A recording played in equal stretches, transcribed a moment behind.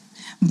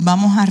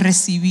vamos a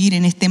recibir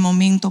en este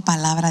momento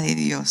palabra de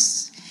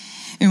Dios.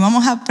 Y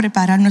vamos a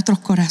preparar nuestros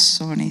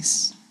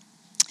corazones,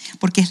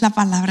 porque es la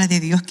palabra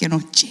de Dios que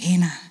nos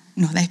llena,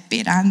 nos da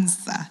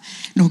esperanza,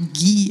 nos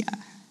guía.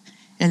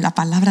 La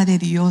palabra de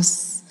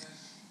Dios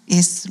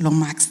es lo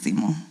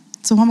máximo.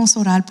 Entonces vamos a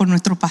orar por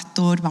nuestro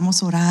pastor,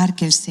 vamos a orar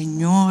que el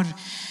Señor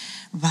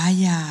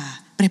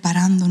vaya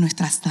preparando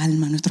nuestras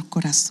almas, nuestros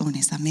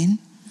corazones. Amén.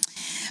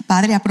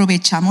 Padre,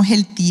 aprovechamos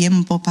el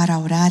tiempo para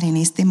orar en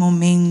este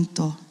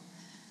momento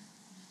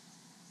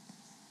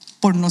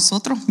por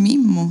nosotros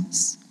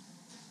mismos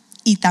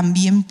y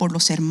también por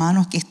los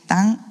hermanos que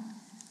están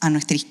a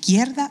nuestra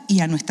izquierda y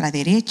a nuestra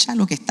derecha,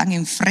 los que están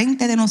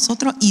enfrente de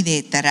nosotros y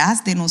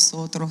detrás de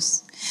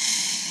nosotros.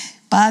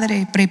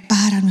 Padre,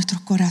 prepara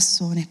nuestros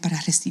corazones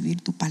para recibir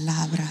tu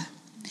palabra.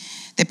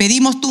 Te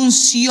pedimos tu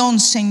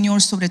unción,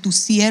 Señor, sobre tus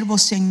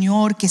siervos,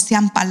 Señor, que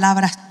sean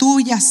palabras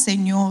tuyas,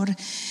 Señor.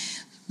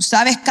 Tú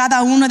sabes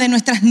cada una de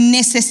nuestras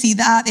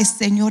necesidades,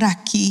 Señor,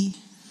 aquí.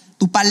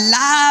 Tu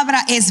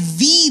palabra es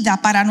vida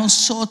para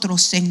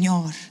nosotros,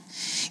 Señor.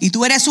 Y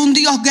tú eres un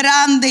Dios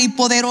grande y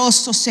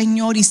poderoso,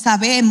 Señor, y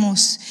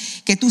sabemos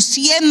que tú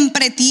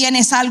siempre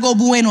tienes algo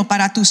bueno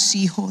para tus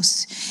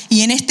hijos.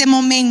 Y en este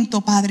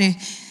momento, Padre,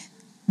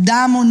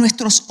 damos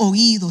nuestros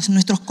oídos,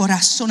 nuestros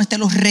corazones, te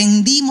los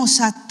rendimos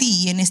a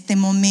ti en este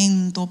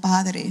momento,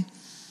 Padre,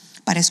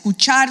 para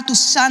escuchar tu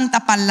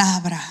santa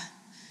palabra.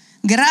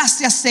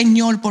 Gracias,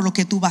 Señor, por lo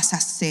que tú vas a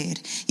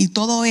hacer. Y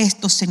todo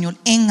esto, Señor,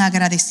 en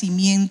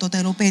agradecimiento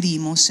te lo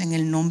pedimos en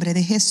el nombre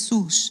de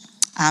Jesús.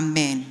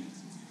 Amén.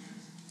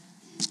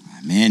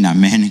 Amén,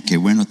 amén. Qué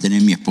bueno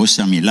tener a mi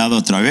esposa a mi lado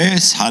otra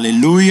vez.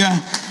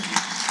 Aleluya.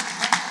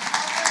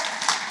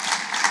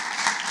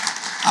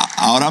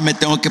 Ahora me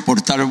tengo que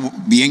portar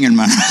bien,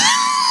 hermano.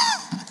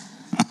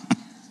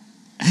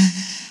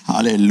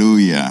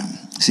 Aleluya.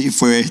 Sí,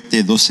 fue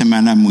 2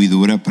 semanas muy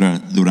duras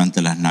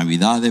durante las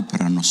Navidades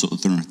para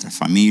nosotros, nuestra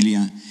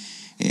familia.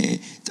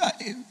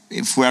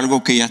 Fue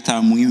algo que ella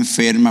estaba muy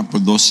enferma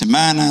por 2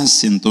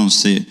 semanas,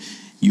 entonces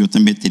yo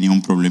también tenía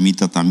un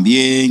problemita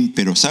también,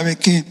 pero ¿sabe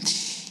qué?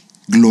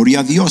 Gloria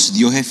a Dios,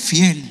 Dios es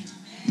fiel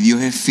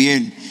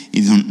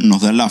y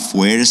nos da la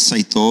fuerza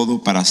y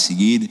todo para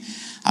seguir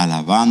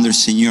alabando al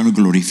Señor,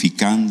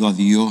 glorificando a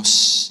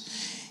Dios.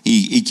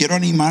 Y quiero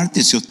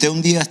animarte, si usted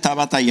un día está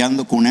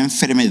batallando con una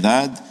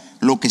enfermedad,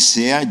 lo que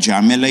sea,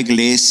 llame a la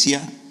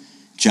iglesia,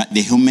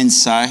 deje un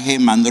mensaje,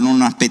 mándanos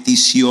una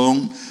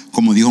petición,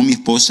 como dijo mi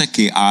esposa,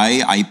 que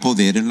hay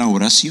poder en la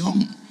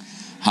oración.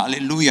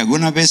 Aleluya.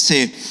 Algunas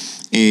veces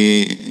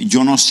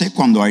yo no sé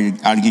cuando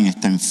alguien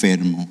está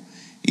enfermo.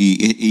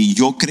 Y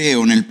yo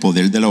creo en el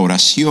poder de la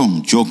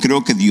oración. Yo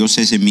creo que Dios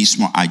es el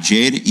mismo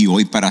ayer y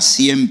hoy para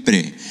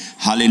siempre.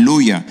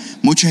 Aleluya.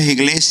 Muchas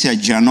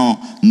iglesias ya no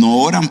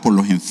oran por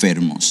los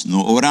enfermos,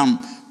 no oran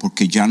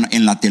porque ya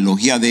en la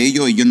teología de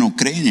ellos no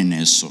creen en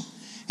eso.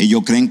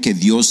 Ellos creen que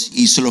Dios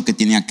hizo lo que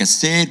tenía que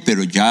hacer,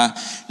 pero ya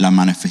la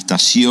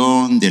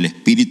manifestación del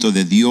Espíritu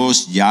de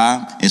Dios,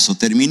 ya eso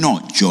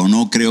terminó. Yo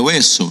no creo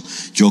eso.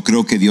 Yo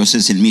creo que Dios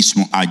es el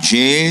mismo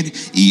ayer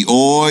y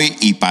hoy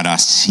y para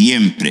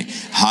siempre.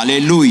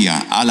 Aleluya.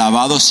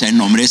 Alabado sea el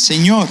nombre del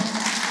Señor.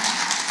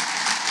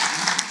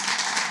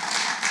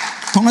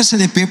 Póngase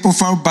de pie, por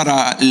favor,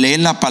 para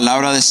leer la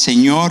palabra del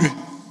Señor.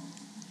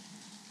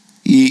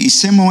 Y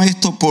hacemos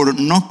esto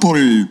no por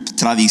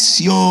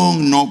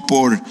tradición, no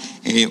por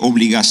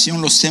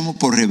obligación, lo hacemos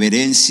por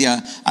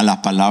reverencia a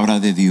la palabra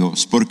de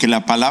Dios, porque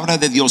la palabra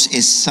de Dios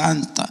es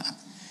santa.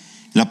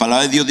 La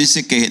palabra de Dios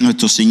dice que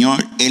nuestro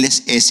Señor, Él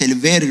es el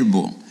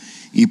verbo,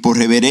 y por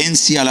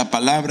reverencia a la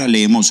palabra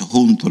leemos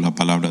juntos la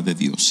palabra de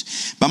Dios.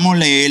 Vamos a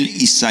leer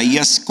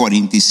Isaías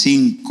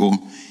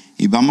 45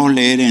 y vamos a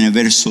leer en el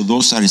verso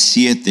 2 al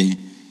 7,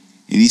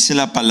 y dice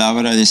la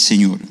palabra del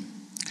Señor: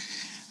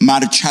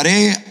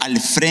 marcharé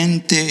al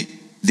frente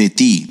de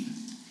ti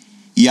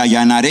y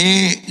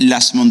allanaré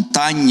las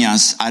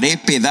montañas, haré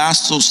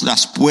pedazos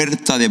las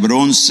puertas de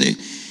bronce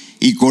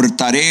y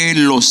cortaré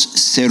los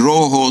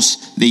cerrojos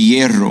de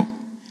hierro.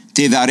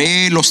 Te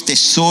daré los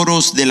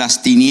tesoros de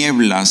las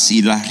tinieblas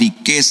y las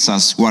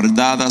riquezas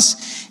guardadas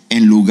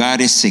en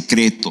lugares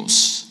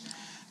secretos,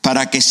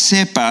 para que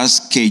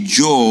sepas que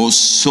yo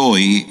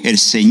soy el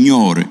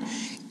Señor,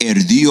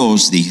 el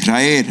Dios de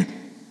Israel,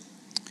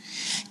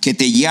 que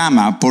te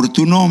llama por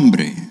tu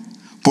nombre.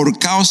 Por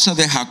causa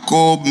de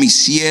Jacob, mi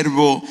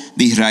siervo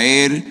de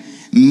Israel,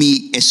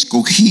 mi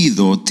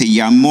escogido, te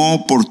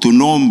llamó por tu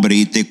nombre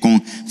y te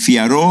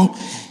confiará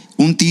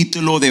un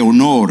título de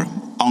honor,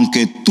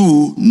 aunque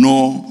tú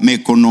no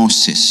me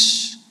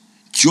conoces.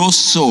 Yo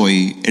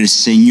soy el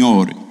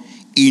Señor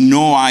y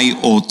no hay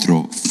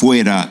otro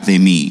fuera de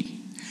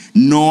mí.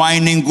 No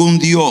hay ningún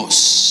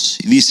Dios.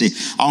 Dice,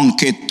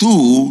 aunque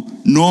tú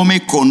no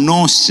me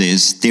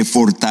conoces, te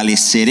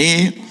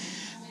fortaleceré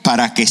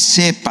para que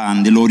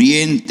sepan del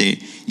oriente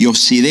y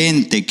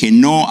occidente que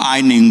no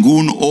hay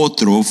ningún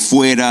otro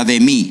fuera de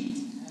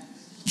mí.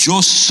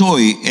 Yo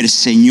soy el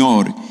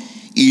Señor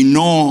y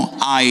no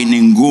hay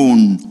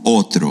ningún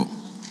otro.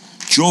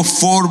 Yo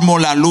formo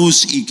la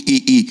luz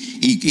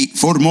y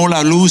formó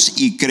la luz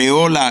y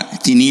creó las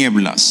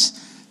tinieblas.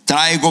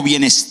 Traigo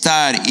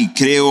bienestar y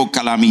creo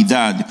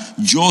calamidad.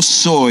 Yo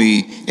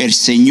soy el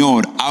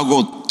Señor,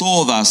 hago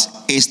todas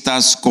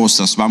estas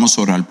cosas. Vamos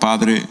a orar.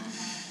 Padre,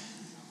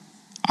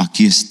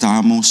 aquí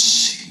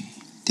estamos.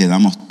 Te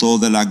damos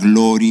toda la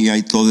gloria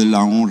y toda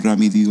la honra,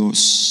 mi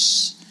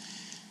Dios.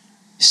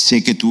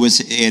 Sé que tú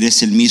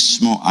eres el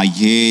mismo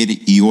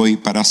ayer y hoy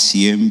para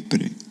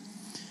siempre.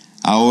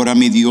 Ahora,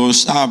 mi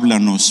Dios,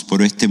 háblanos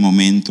por este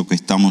momento que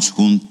estamos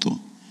juntos.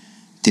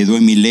 Te doy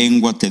mi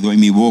lengua, te doy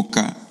mi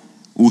boca.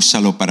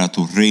 Úsalo para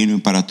tu reino y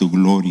para tu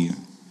gloria.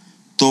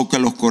 Toca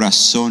los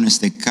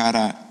corazones de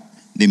cara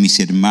de mis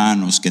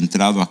hermanos que han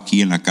entrado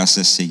aquí en la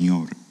casa del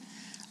Señor.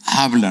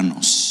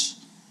 Háblanos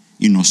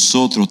y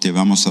nosotros te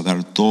vamos a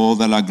dar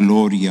toda la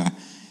gloria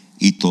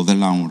y toda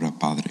la honra,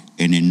 Padre,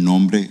 en el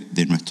nombre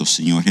de nuestro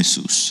Señor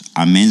Jesús.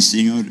 Amén,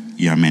 Señor,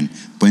 y amén.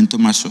 Pueden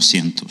tomar sus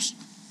asientos.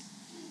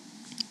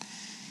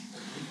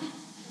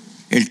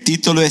 El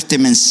título de este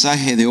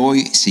mensaje de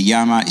hoy se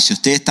llama, y si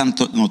ustedes están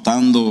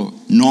notando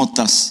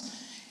notas,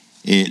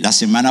 la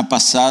semana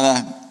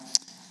pasada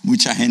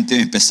mucha gente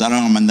me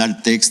empezaron a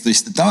mandar textos y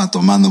estaba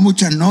tomando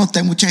muchas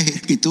notas, muchas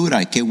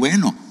escrituras. Qué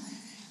bueno,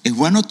 es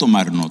bueno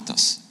tomar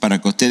notas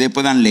para que ustedes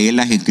puedan leer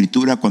las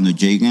escrituras cuando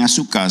lleguen a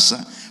su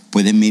casa,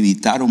 pueden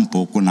meditar un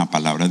poco en la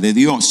palabra de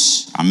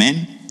Dios.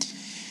 Amén.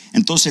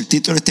 Entonces el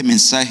título de este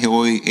mensaje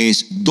hoy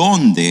es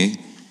 ¿dónde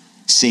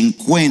se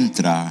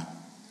encuentra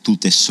tu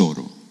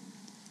tesoro?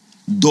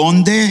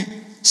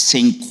 ¿Dónde se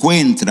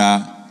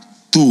encuentra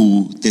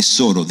tu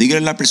tesoro? Dígale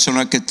a la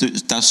persona que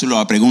está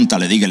haciendo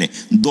pregúntale, dígale,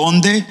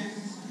 ¿dónde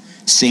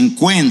se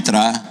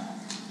encuentra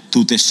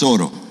tu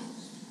tesoro?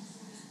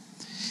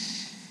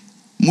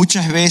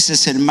 Muchas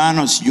veces,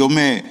 hermanos, yo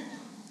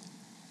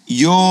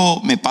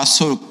me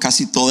paso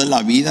casi toda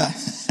la vida,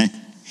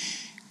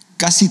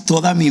 casi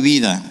toda mi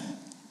vida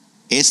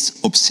es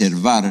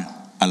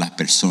observar a las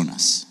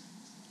personas.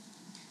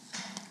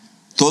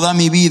 Toda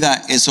mi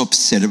vida es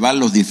observar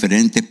los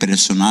diferentes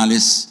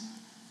personales.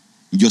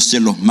 Yo sé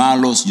los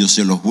malos, yo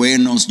sé los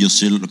buenos, yo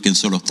sé quién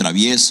son los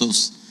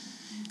traviesos.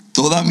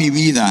 Toda mi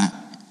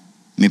vida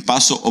me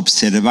paso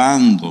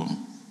observando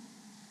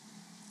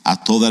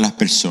a todas las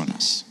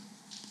personas,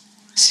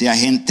 sea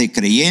gente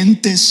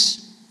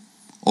creyentes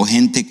o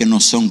gente que no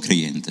son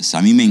creyentes.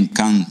 A mí me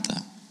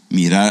encanta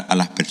mirar a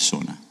las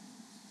personas,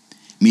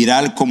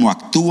 mirar cómo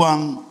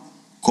actúan,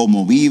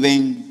 cómo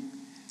viven,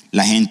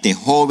 la gente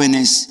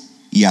jóvenes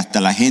y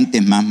hasta la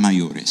gente más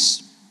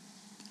mayores.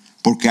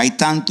 Porque hay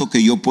tanto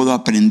que yo puedo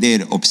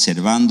aprender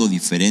observando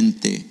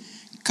diferentes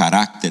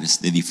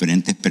caracteres de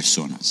diferentes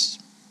personas.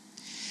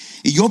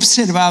 Y yo he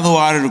observado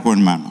algo,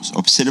 hermanos. He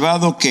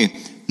observado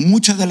que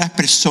muchas de las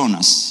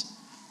personas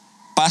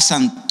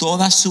pasan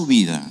toda su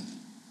vida,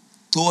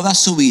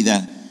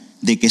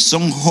 de que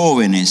son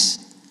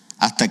jóvenes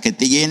hasta que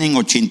te llenen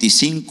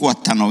 85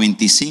 hasta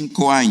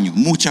 95 años.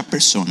 Muchas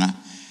personas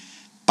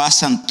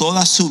pasan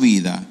toda su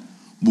vida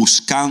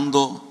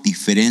buscando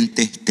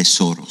diferentes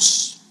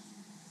tesoros.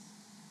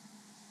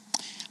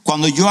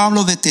 Cuando yo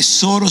hablo de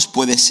tesoros,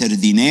 puede ser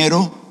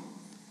dinero.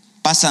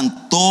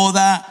 Pasan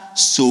toda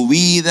su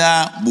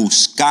vida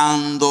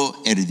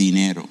buscando el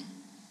dinero.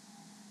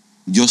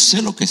 Yo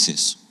sé lo que es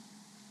eso.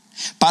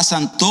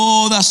 Pasan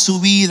toda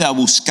su vida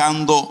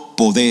buscando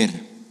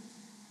poder.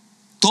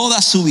 Toda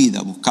su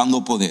vida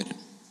buscando poder.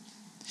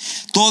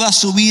 Toda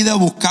su vida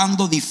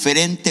buscando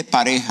diferentes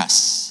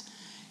parejas.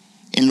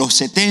 En los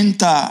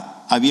 70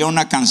 había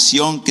una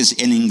canción que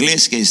en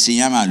inglés que se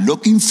llama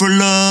Looking for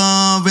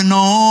Love in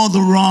All the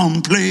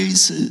Wrong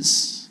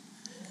Places.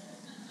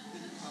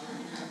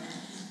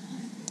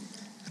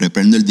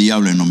 Reprende el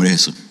diablo en nombre de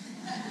Jesús.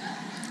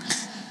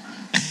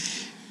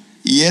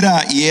 Y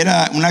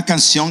era una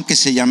canción que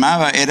se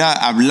llamaba, era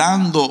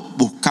hablando,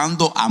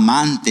 buscando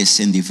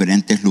amantes en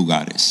diferentes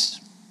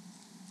lugares.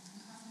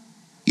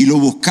 Y lo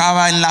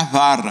buscaba en las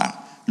barras,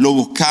 lo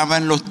buscaba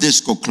en los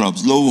disco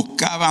clubs, lo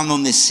buscaba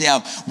donde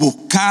sea,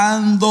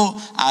 buscando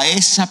a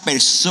esa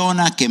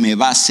persona que me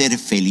va a hacer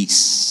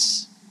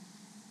feliz.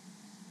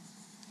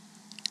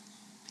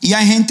 Y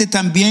hay gente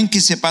también que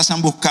se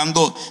pasan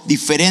buscando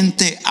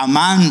diferentes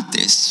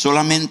amantes,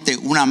 solamente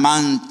un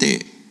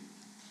amante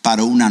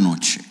para una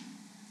noche.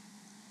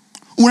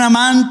 Un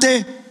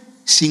amante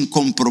sin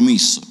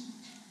compromiso.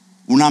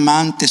 Un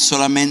amante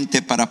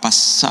solamente para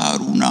pasar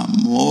un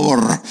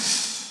amor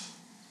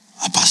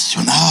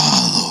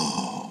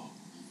apasionado,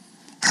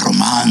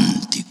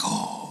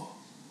 romántico,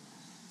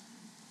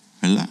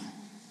 ¿verdad?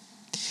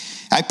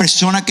 Hay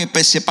personas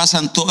que se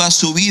pasan toda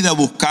su vida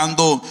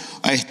buscando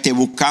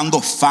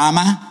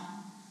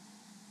fama.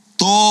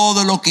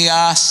 Todo lo que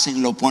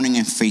hacen lo ponen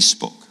en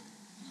Facebook.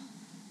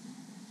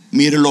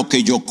 Mire lo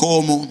que yo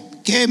como.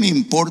 ¿Qué me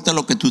importa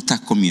lo que tú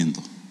estás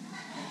comiendo?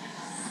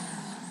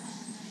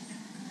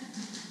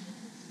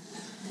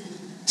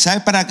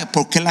 ¿Sabe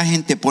por qué la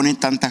gente pone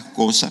tantas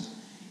cosas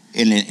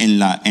en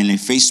el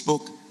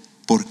Facebook?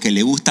 Porque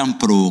le gustan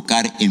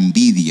provocar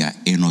envidia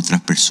en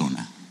otras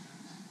personas.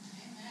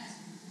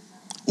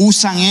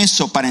 usan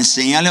eso para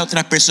enseñarle a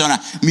otras personas: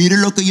 mire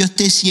lo que yo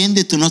estoy haciendo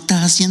y tú no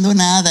estás haciendo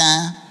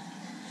nada.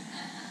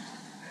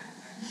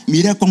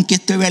 Mira con qué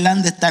estoy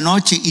velando esta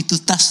noche y tú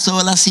estás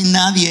sola sin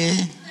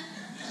nadie.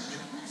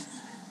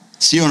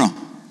 ¿Sí o no?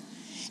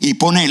 Y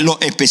ponenlo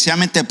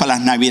especialmente para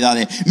las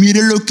navidades: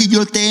 mire lo que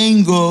yo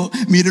tengo,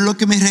 mire lo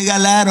que me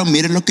regalaron,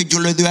 mire lo que yo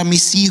le doy a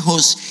mis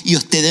hijos y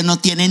ustedes no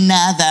tienen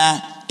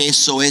nada.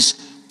 Eso es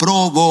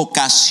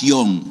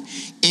provocación.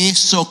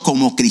 Eso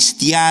como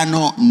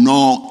cristiano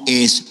no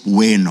es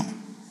bueno.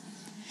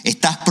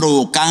 Estás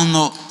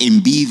provocando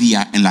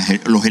envidia en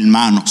los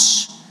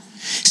hermanos.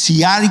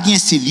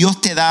 Si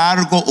Dios te da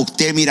algo,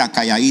 usted mira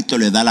calladito,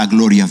 le da la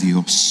gloria a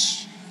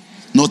Dios.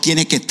 No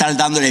tienes que estar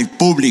dándole al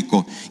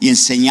público y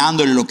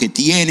enseñándole lo que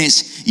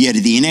tienes y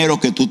el dinero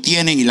que tú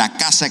tienes y la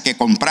casa que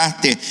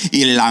compraste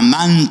y el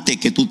amante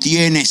que tú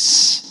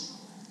tienes.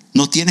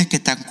 No tienes que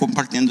estar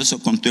compartiendo eso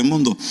con todo el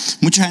mundo.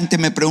 Mucha gente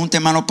me pregunta: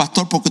 hermano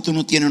pastor, ¿por qué tú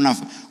no tienes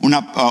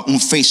un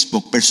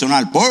Facebook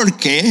personal? ¿Por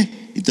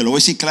qué? Y te lo voy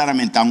a decir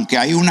claramente: aunque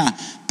hay una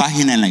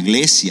página en la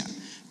iglesia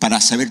para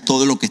saber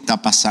todo lo que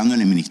está pasando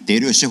en el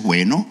ministerio, eso es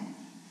bueno,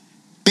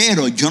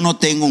 pero yo no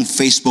tengo un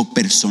Facebook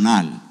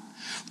personal,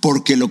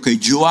 porque lo que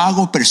yo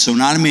hago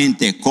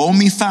personalmente con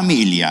mi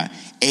familia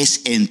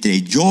es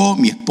entre yo,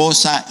 mi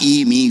esposa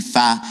y mi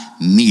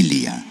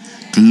familia.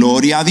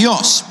 Gloria a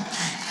Dios.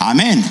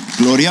 Amén,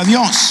 gloria a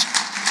Dios.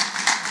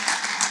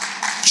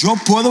 Yo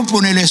puedo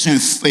poner eso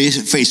en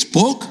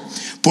Facebook.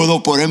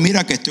 Puedo poner: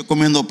 mira que estoy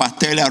comiendo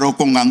pastel, arroz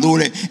con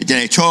gandules.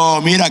 De hecho,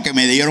 mira que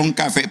me dieron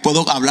café.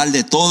 Puedo hablar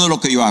de todo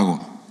lo que yo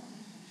hago.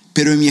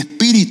 Pero en mi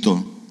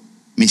espíritu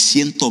me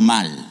siento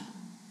mal.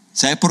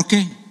 ¿Sabe por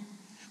qué?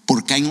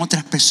 Porque hay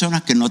otras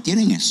personas que no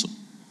tienen eso.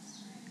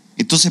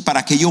 Entonces,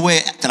 ¿para qué yo voy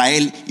a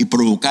traer y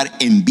provocar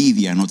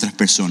envidia en otras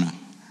personas?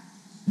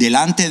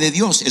 Delante de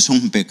Dios eso es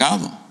un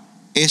pecado.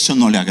 Eso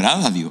no le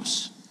agrada a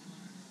Dios.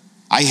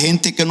 Hay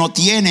gente que no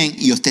tienen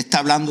y usted está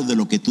hablando de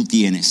lo que tú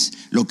tienes.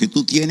 Lo que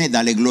tú tienes,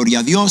 dale gloria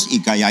a Dios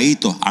y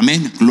calladito.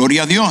 Amén,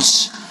 gloria a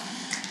Dios.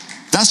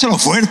 Dáselo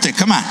fuerte,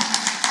 come on.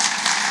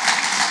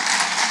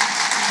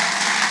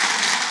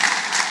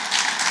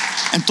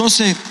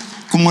 Entonces,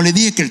 como le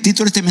dije, que el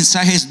título de este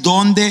mensaje es: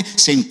 ¿dónde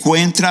se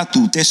encuentra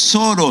tu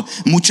tesoro?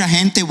 Mucha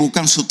gente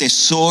busca su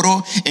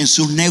tesoro en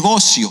sus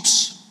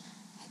negocios,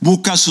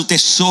 busca su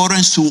tesoro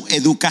en su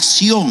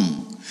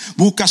educación,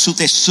 busca su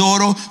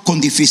tesoro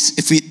con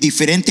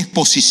diferentes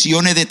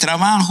posiciones de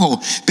trabajo.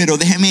 Pero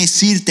déjeme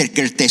decirte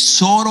que el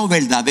tesoro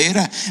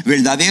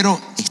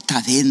verdadero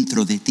está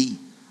dentro de ti.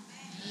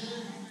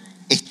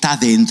 Está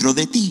dentro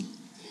de ti.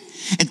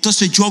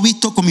 Entonces yo he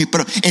visto con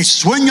el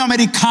sueño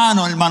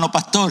americano, hermano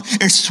pastor,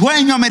 el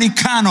sueño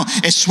americano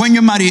es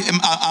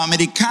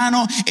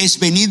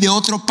venir de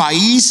otro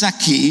país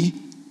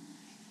aquí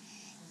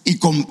y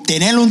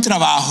tener un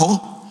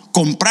trabajo,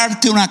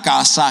 comprarte una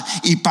casa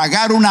y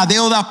pagar una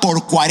deuda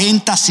por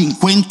 40,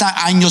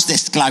 50 años de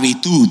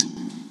esclavitud.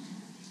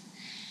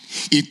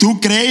 ¿Y tú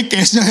crees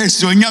que eso es el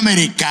sueño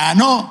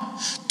americano?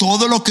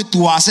 Todo lo que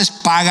tú haces,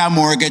 paga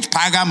mortgage,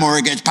 paga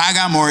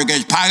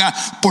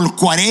por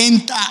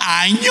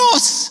 40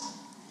 años.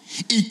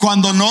 Y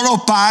cuando no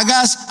lo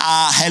pagas,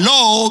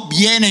 hello,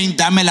 vienen,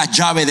 dame la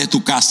llave de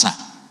tu casa.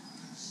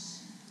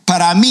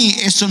 Para mí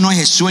eso no es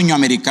el sueño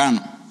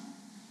americano.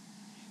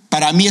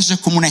 Para mí eso es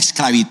como una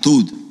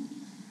esclavitud,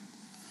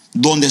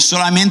 donde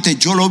solamente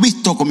yo lo he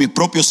visto con mis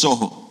propios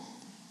ojos.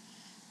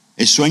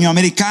 El sueño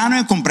americano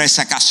es comprar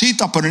esa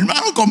casita. Pero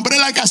hermano, compré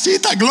la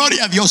casita,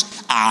 gloria a Dios,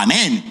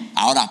 amén.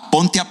 Ahora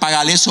ponte a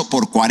pagar eso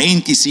por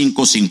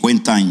 45,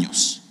 50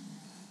 años.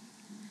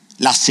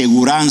 La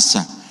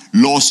aseguranza,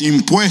 los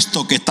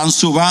impuestos que están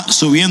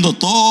subiendo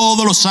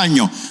todos los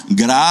años.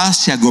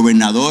 Gracias,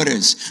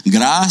 gobernadores.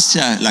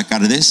 Gracias, la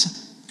alcaldesa.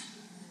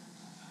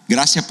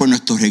 Gracias por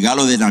nuestro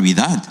regalo de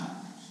Navidad.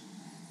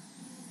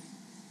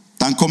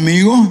 ¿Están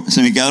conmigo?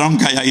 Se me quedaron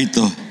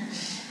calladitos.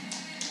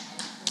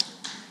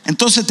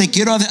 Entonces te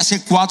quiero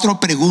hacer 4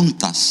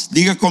 preguntas.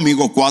 Diga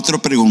conmigo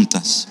 4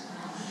 preguntas.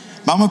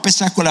 Vamos a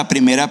empezar con la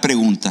primera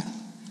pregunta.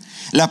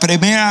 La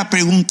primera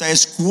pregunta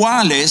es: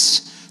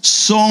 ¿cuáles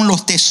son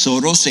los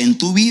tesoros en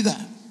tu vida?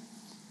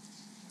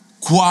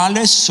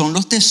 ¿Cuáles son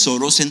los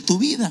tesoros en tu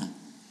vida?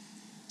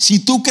 Si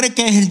tú crees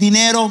que es el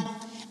dinero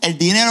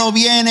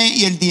viene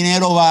y el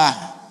dinero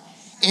va.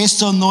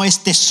 Eso no es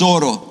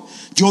tesoro.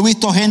 Yo he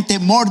visto gente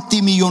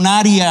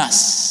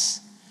multimillonarias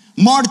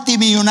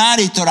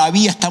y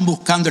todavía están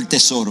buscando el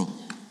tesoro.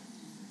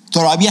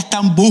 Todavía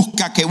están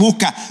busca,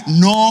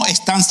 no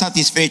están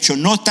satisfechos,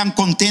 no están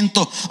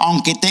contentos,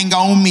 aunque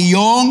tenga 1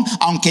 millón,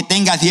 aunque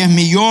tenga 10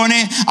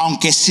 millones,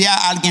 aunque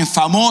sea alguien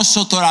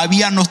famoso,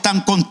 todavía no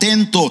están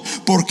contentos,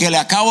 porque le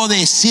acabo de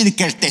decir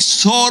que el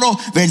tesoro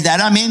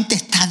verdaderamente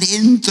está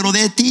dentro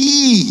de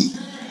ti.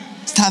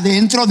 Está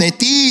dentro de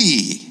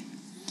ti.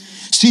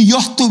 Si yo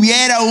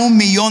tuviera $1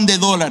 millón,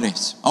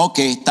 ok,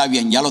 está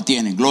bien, ya lo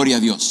tienen, gloria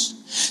a Dios.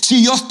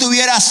 Si yo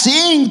estuviera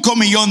 $5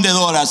 millones,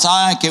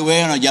 qué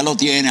bueno, ya lo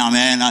tiene,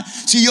 amén.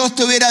 Si yo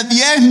estuviera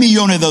 $10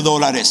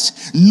 millones,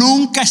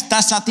 nunca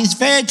estás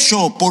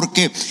satisfecho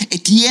porque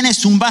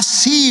tienes un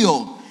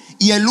vacío.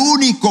 Y el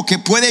único que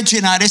puede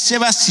llenar ese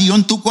vacío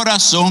en tu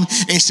corazón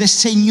es el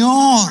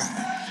Señor.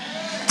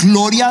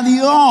 Gloria a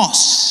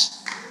Dios.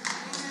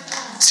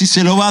 Si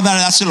se lo va a dar,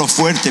 dáselo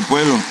fuerte,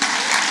 pueblo.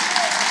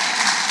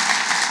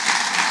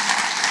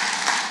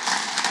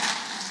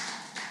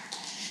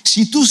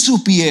 Si tú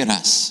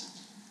supieras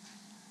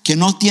que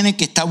no tienes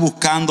que estar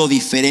buscando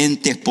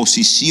diferentes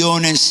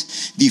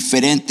posiciones,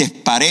 diferentes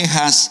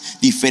parejas,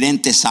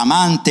 diferentes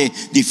amantes,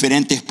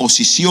 diferentes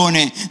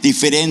posiciones,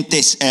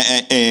 diferentes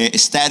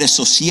estatus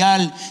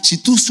social, si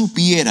tú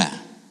supieras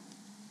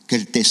que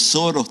el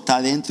tesoro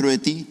está dentro de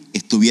ti,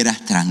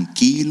 estuvieras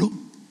tranquilo,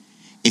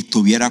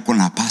 estuvieras con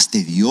la paz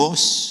de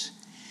Dios,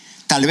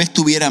 tal vez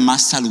estuvieras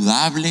más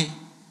saludable,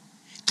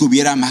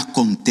 estuvieras más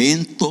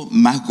contento,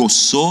 más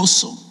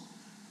gozoso,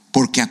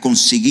 porque ha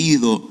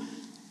conseguido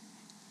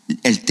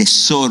el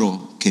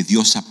tesoro que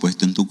Dios ha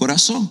puesto en tu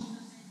corazón.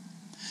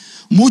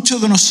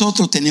 Muchos de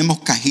nosotros tenemos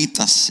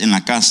cajitas en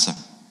la casa,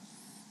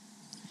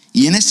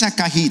 y en esa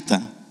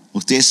cajita,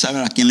 ustedes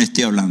saben a quién le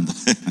estoy hablando,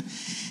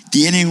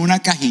 tienen una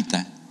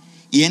cajita,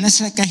 y en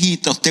esa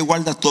cajita usted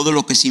guarda todo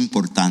lo que es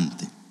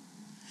importante.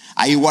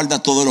 Ahí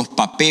guarda todos los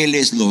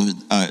papeles, los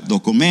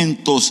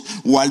documentos,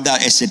 guarda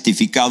el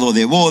certificado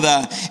de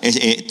boda,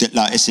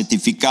 el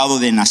certificado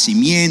de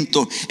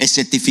nacimiento, el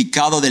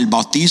certificado del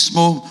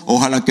bautismo.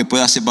 Ojalá que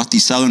pueda ser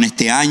bautizado en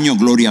este año,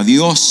 gloria a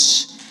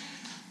Dios.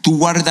 Tú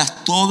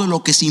guardas todo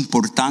lo que es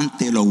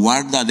importante, lo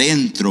guarda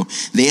dentro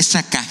de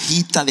esa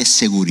cajita de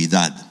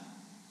seguridad.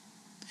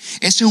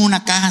 Eso es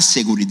una caja de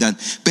seguridad.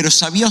 Pero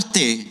 ¿sabía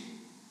usted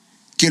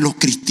que los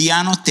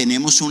cristianos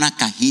tenemos una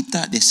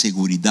cajita de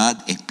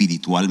seguridad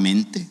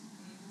espiritualmente?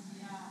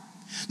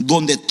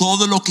 Donde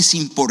todo lo que es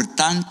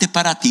importante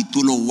para ti,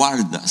 tú lo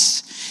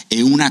guardas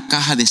en una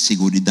caja de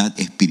seguridad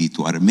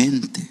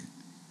espiritualmente.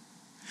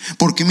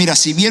 Porque mira,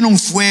 si viene un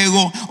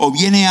fuego o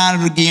viene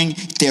alguien,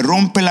 te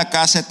rompe la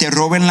casa, te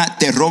van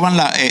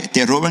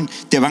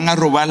a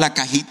robar la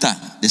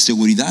cajita de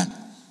seguridad.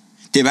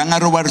 Te van a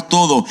robar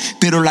todo,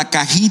 pero la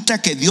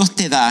cajita que Dios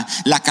te da,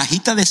 la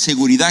cajita de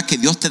seguridad que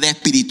Dios te da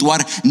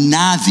espiritual,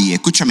 nadie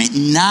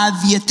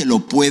te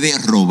lo puede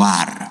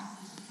robar.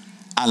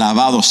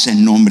 Alabado sea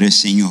el nombre del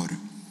Señor.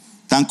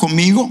 ¿Están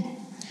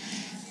conmigo?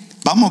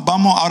 Vamos,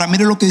 ahora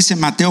mire lo que dice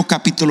Mateo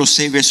capítulo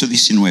 6, verso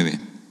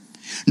 19.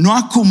 No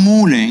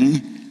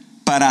acumulen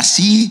para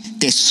sí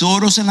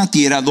tesoros en la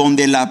tierra,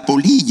 donde la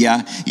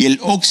polilla y el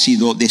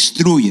óxido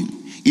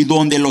destruyen, y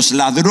donde los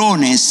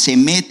ladrones se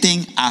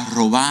meten a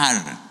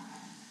robar.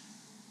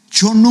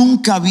 Yo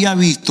nunca había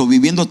visto,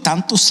 viviendo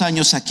tantos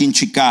años aquí en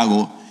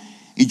Chicago,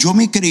 y yo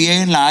me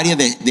crié en la área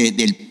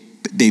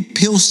de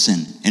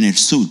Pilsen, en el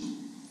sur.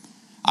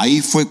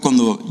 Ahí fue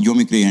cuando yo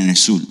me crié en el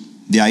sur.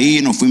 De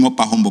ahí nos fuimos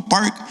para Humboldt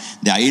Park,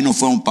 de ahí nos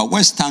fuimos para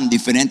West Town,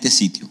 diferentes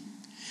sitios.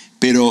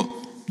 Pero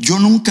yo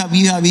nunca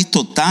había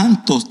visto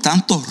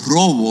tantos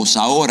robos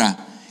ahora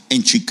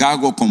en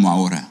Chicago como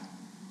ahora.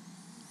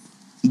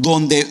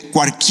 Donde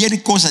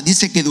cualquier cosa,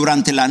 dice que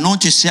durante la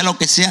noche, sea lo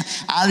que sea,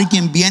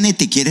 alguien viene y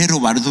te quiere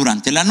robar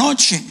durante la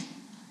noche.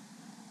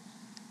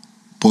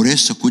 Por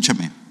eso,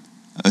 escúchame,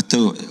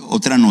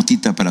 otra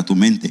notita para tu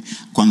mente.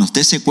 Cuando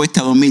usted se cuesta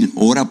a dormir,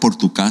 ora por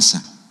tu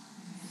casa.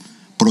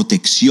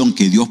 Protección,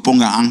 que Dios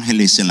ponga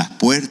ángeles en las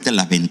puertas, en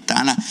las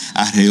ventanas,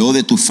 alrededor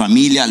de tu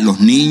familia, los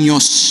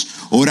niños.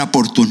 Ora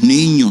por tus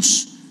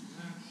niños.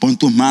 Pon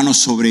tus manos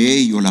sobre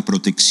ellos, la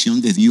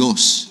protección de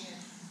Dios.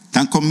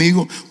 ¿Están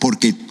conmigo?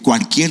 Porque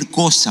cualquier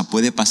cosa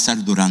puede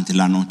pasar durante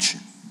la noche.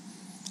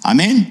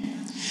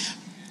 Amén.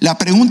 La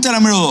pregunta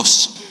número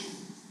 2.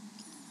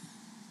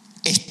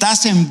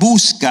 ¿Estás en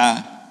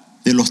busca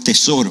de los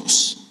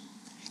tesoros?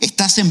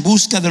 ¿Estás en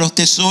busca de los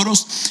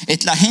tesoros?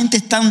 La gente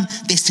está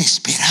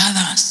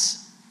desesperadas.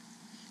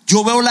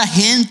 Yo veo la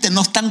gente,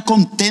 no están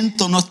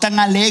contentos, no están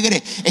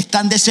alegres,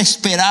 están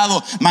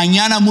desesperados.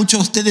 Mañana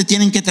muchos de ustedes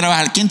tienen que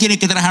trabajar. ¿Quién tiene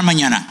que trabajar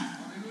mañana?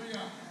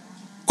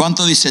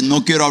 ¿Cuántos dicen,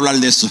 no quiero hablar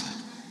de eso?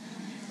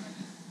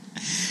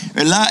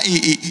 ¿Verdad?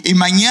 Y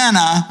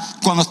mañana,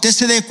 cuando usted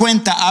se dé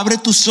cuenta, abre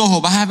tus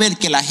ojos, vas a ver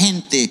que la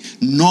gente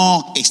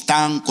no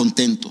están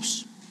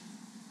contentos.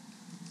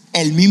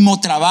 El mismo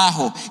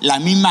trabajo, la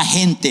misma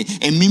gente,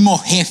 el mismo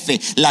jefe,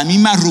 la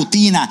misma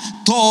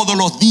rutina, todos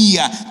los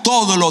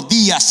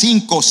días,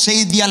 5 o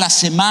 6 días a las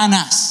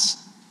semanas.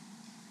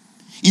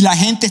 Y la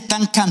gente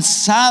están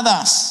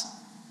cansadas,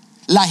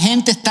 la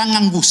gente están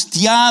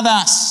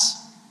angustiadas.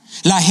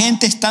 La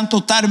gente está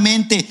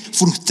totalmente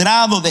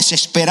frustrado,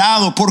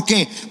 desesperado. ¿Por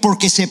qué?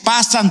 Porque se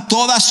pasan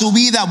toda su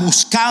vida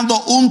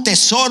buscando un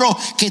tesoro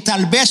que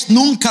tal vez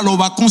nunca lo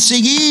va a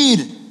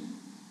conseguir.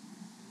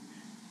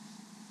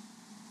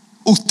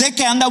 Usted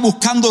que anda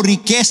buscando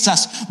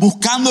riquezas,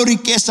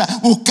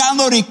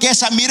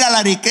 mira,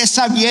 la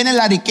riqueza viene,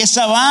 la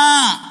riqueza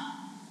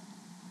va.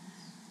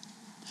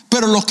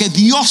 Pero lo que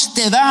Dios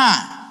te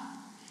da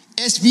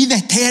es vida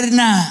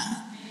eterna.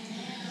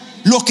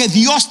 Lo que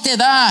Dios te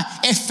da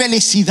es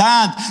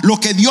felicidad. Lo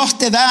que Dios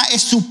te da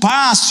es su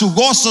paz, su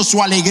gozo,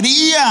 su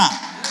alegría.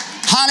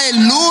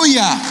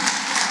 Aleluya.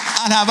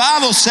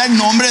 Alabado sea el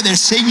nombre del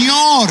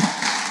Señor.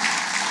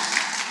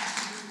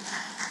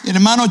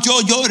 Hermano,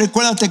 yo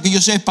recuérdate que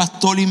yo soy el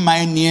pastor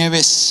Ismael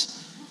Nieves.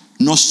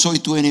 No soy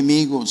tu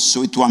enemigo,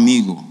 soy tu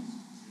amigo.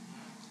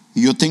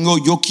 Y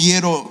yo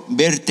quiero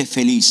verte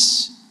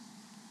feliz.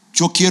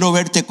 Yo quiero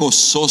verte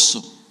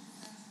gozoso.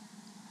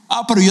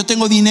 Pero yo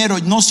tengo dinero.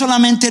 No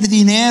solamente el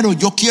dinero,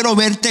 yo quiero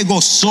verte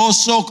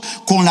gozoso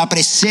con la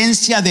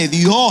presencia de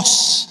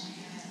Dios.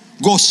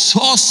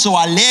 Gozoso,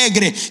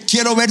 alegre.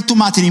 Quiero ver tu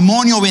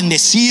matrimonio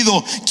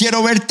bendecido.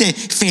 Quiero verte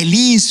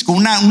feliz, con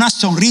una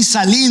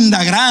sonrisa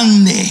linda,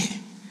 grande.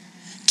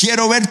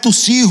 Quiero ver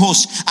tus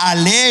hijos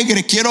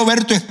alegre. Quiero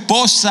ver tu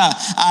esposa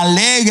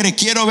alegre.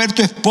 Quiero ver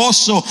tu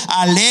esposo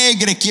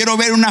alegre. Quiero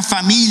ver una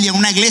familia,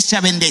 una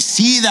iglesia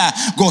bendecida,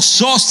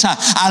 gozosa,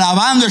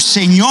 alabando al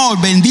Señor.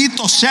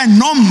 Bendito sea el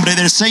nombre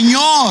del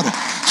Señor.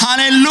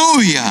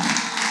 Aleluya.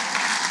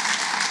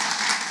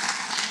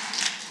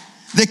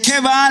 ¿De qué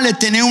vale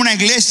tener una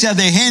iglesia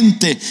de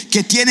gente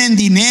que tienen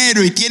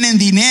dinero y tienen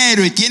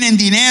dinero y tienen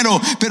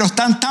dinero, pero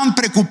están tan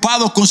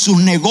preocupados con sus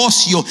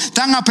negocios,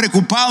 tan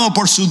preocupados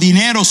por su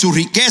dinero, su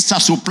riqueza,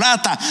 su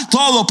plata,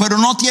 todo, pero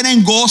no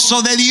tienen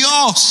gozo de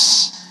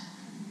Dios?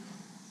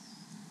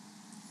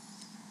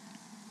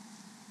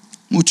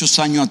 Muchos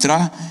años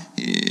atrás,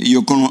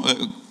 yo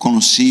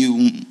conocí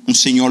un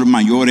señor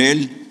mayor.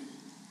 Él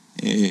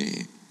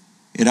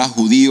era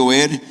judío,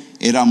 él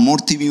era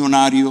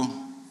multimillonario,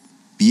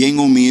 bien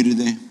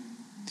humilde,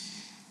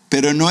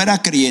 pero no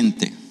era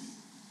creyente.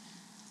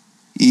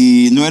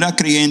 Y no era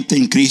creyente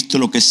en Cristo,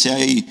 lo que sea.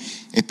 Y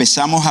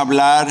empezamos a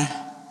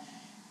hablar.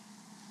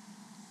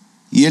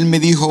 Y él me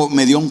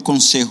dio un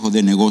consejo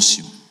de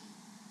negocio.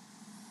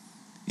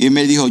 Y él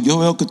me dijo: yo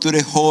veo que tú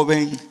eres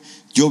joven,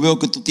 yo veo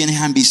que tú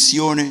tienes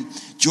ambiciones,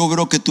 yo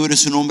veo que tú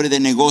eres un hombre de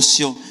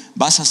negocio,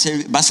 vas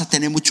a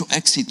tener mucho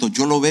éxito.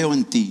 Yo lo veo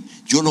en ti,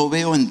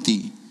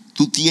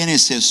 tú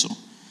tienes eso.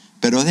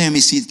 Pero déjame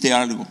decirte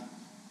algo.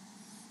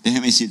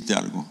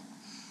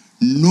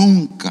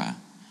 Nunca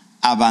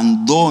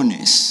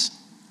abandones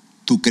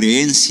tu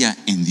creencia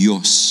en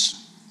Dios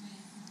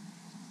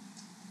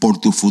por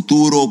tu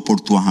futuro, por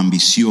tus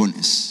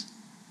ambiciones.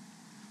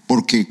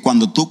 Porque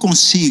cuando tú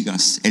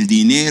consigas el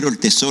dinero, el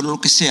tesoro, lo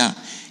que sea,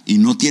 y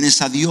no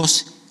tienes a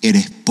Dios,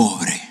 eres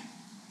pobre.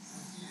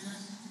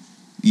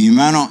 Y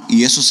hermano,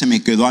 y eso se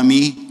me quedó a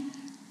mí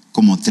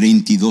como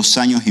 32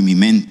 años en mi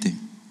mente.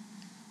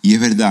 Y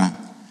es verdad.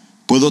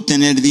 Puedo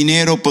tener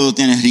dinero, puedo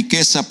tener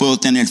riqueza, puedo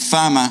tener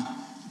fama,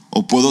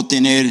 o puedo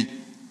tener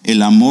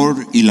el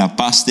amor y la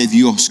paz de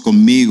Dios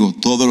conmigo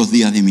todos los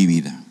días de mi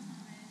vida.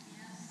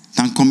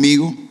 ¿Están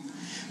conmigo?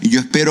 Y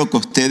yo espero que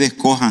ustedes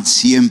cojan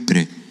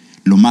siempre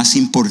lo más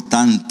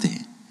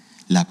importante,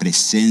 la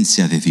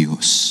presencia de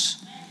Dios.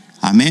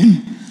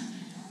 Amén.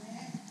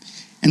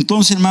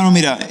 Entonces, hermano,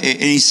 mira,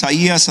 en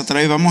Isaías,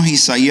 vamos a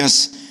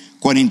Isaías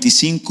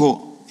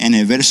 45, en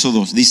el verso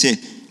 2, dice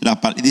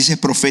el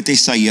profeta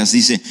Isaías,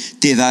 dice: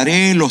 te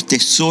daré los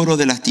tesoros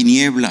de las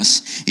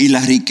tinieblas y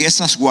las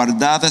riquezas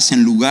guardadas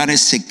en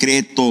lugares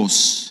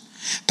secretos,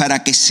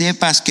 para que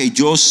sepas que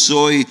yo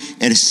soy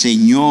el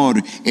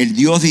Señor, el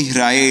Dios de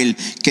Israel,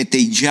 que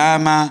te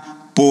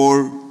llama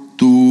por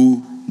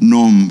tu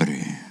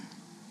nombre.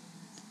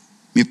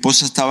 Mi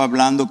esposa estaba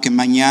hablando que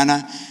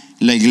mañana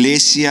la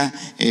iglesia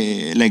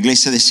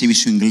de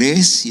servicio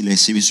inglés y la de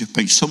servicio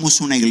español,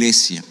 somos una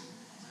iglesia.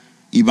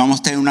 Y vamos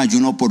a tener un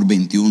ayuno por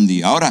 21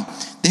 días. Ahora,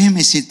 déjeme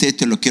decirte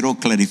esto, lo quiero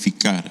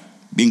clarificar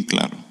bien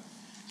claro.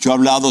 Yo he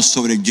hablado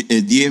sobre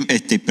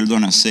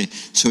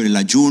sobre el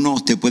ayuno.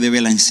 Usted puede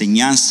ver la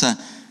enseñanza.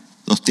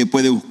 Usted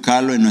puede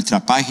buscarlo en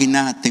nuestra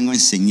página. Tengo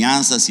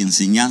enseñanzas y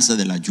enseñanzas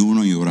del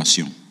ayuno y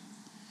oración.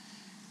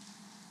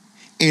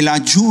 El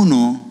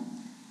ayuno,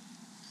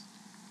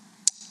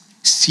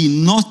 si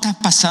no estás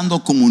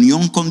pasando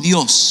comunión con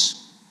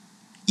Dios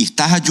y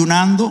estás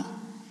ayunando,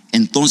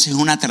 entonces es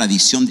una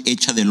tradición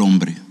hecha del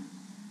hombre.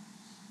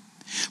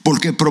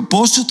 Porque el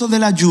propósito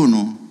del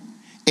ayuno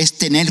es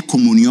tener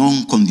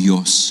comunión con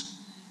Dios.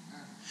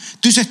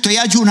 Tú dices: estoy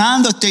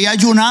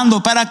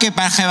ayunando ¿para qué?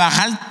 Para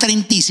rebajar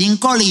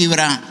 35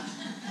 libras.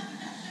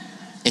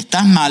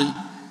 Estás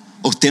mal.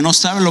 Usted no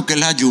sabe lo que es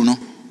el ayuno.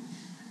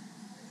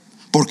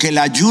 Porque el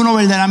ayuno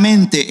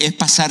verdaderamente es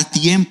pasar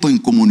tiempo en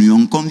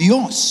comunión con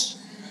Dios.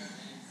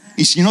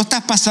 Y si no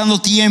estás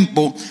pasando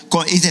tiempo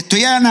y te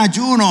estoy en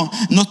ayuno,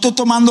 no estoy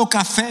tomando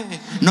café,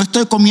 no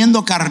estoy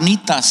comiendo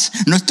carnitas,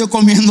 no estoy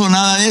comiendo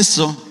nada de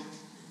eso,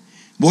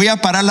 voy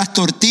a parar las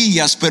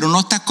tortillas, pero no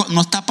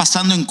está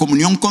pasando en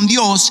comunión con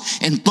Dios,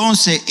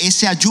 entonces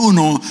ese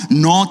ayuno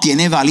no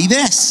tiene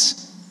validez.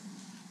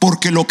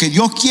 Porque lo que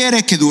Dios quiere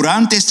es que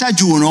durante ese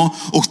ayuno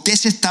usted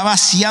se está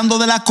vaciando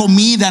de la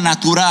comida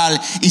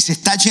natural y se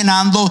está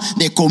llenando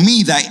de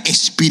comida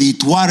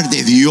espiritual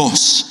de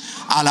Dios.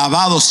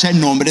 Alabado sea el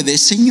nombre del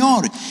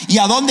Señor. ¿Y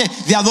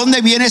de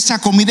dónde viene esa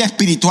comida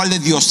espiritual de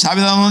Dios?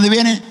 ¿Sabe de dónde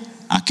viene?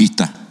 Aquí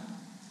está.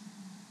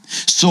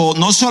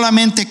 No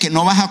solamente que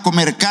no vas a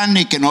comer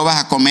carne y que no vas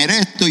a comer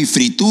esto y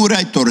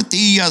fritura y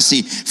tortillas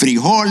y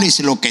frijoles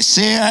y lo que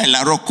sea, el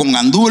arroz con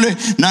gandules.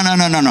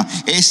 No.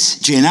 Es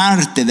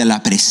llenarte de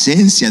la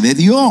presencia de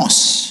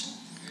Dios.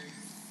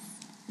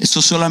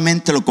 Eso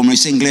solamente como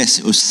dice en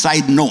inglés, un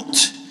side note,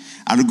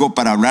 algo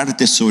para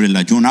hablarte sobre el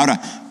ayuno.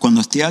 Ahora, cuando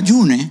usted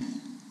ayune,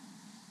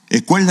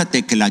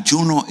 recuérdate que el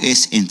ayuno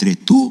es entre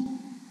tú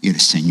y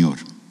el Señor.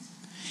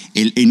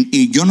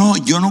 Y yo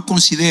no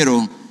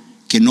considero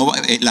que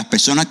las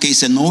personas que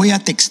dicen no voy a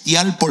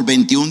textear por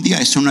 21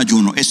 días, eso no es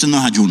ayuno. Eso no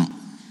es ayuno.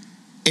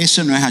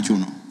 Eso no es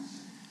ayuno.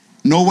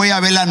 No voy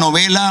a ver la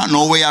novela,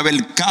 no voy a ver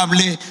el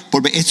cable,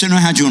 eso no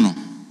es ayuno.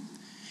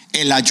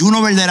 El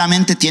ayuno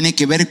verdaderamente tiene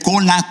que ver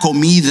con la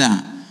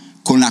comida.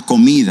 Con la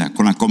comida.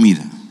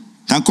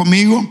 ¿Están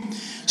conmigo?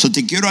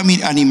 Te quiero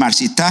animar.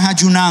 Si estás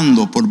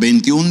ayunando por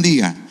 21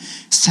 días,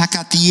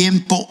 saca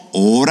tiempo,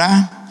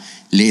 ora,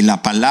 lee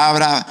la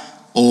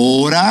palabra,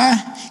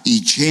 ora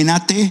y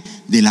llénate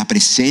de la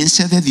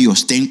presencia de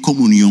Dios. Ten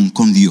comunión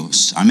con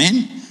Dios.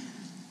 Amén.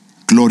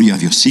 Gloria a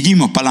Dios.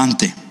 Seguimos para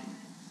adelante.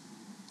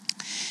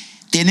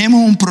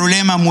 Tenemos un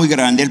problema muy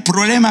grande. El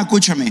problema,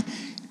 escúchame,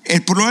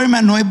 el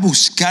problema no es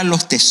buscar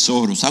los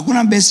tesoros.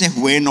 Algunas veces es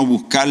bueno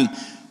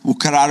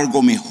buscar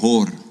algo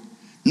mejor.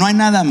 No hay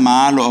nada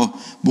malo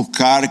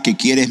buscar que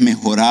quieres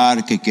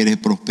mejorar, que quieres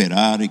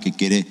prosperar y que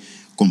quieres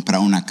comprar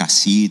una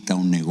casita,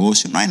 un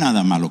negocio. No hay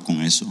nada malo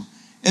con eso.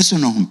 Eso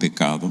no es un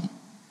pecado.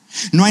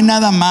 No hay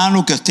nada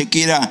malo que usted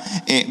quiera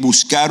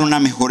buscar una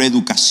mejor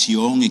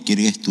educación y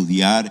quiere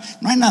estudiar.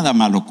 No hay nada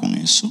malo con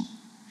eso.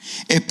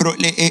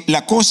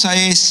 La cosa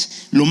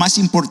es, lo más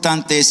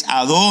importante es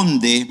a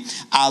dónde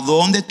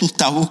tú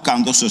estás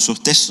buscando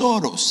esos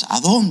tesoros. ¿A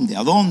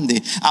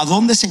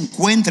dónde se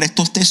encuentran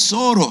estos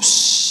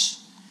tesoros?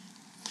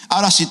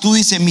 Ahora, si tú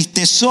dices mis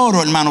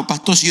tesoros, hermano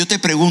pastor, si yo te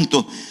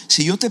pregunto,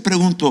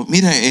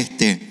 mira,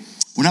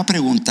 una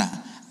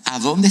pregunta, ¿a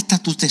dónde está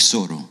tu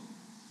tesoro?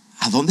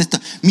 ¿A dónde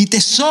está? Mi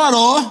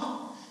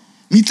tesoro,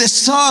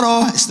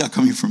 it's not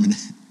coming from me.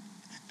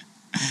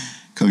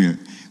 Come here.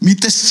 Mi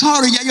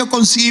tesoro, ya yo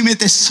conseguí mi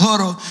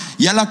tesoro,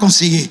 ya la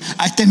conseguí.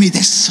 Este es mi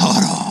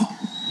tesoro.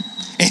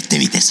 Este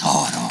es mi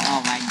tesoro.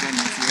 Oh my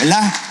goodness.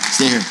 ¿Verdad?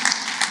 Sí.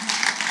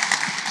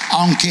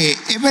 Aunque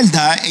es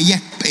verdad,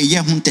 ella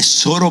es un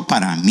tesoro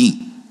para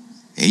mí.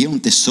 Ella es un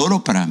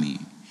tesoro para mí.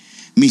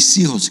 Mis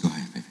hijos,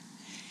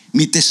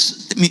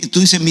 tú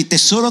dices, mi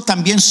tesoro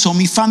también son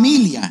mi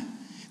familia.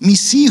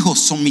 Mis hijos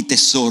son mi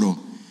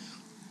tesoro.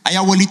 Hay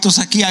abuelitos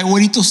aquí, hay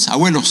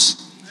abuelos.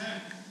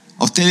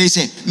 Usted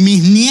dice,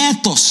 mis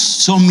nietos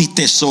son mis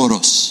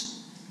tesoros,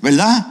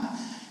 ¿verdad?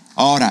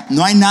 Ahora,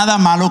 no hay nada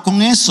malo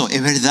con eso,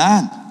 es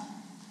verdad.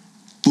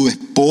 Tu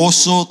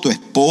esposo, tu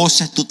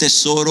esposa es tu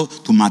tesoro,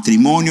 tu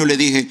matrimonio, le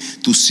dije,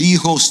 tus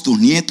hijos, tus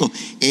nietos,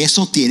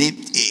 eso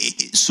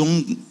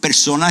son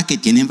personas que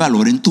tienen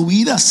valor en tu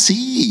vida,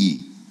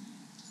 sí.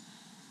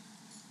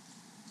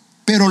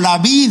 Pero la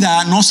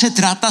vida no se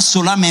trata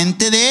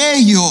solamente de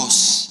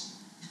ellos.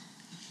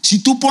 Si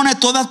tú pones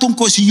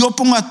si yo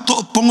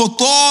pongo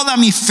toda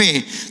mi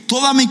fe,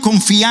 toda mi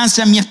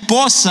confianza en mi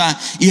esposa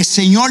y el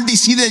Señor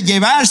decide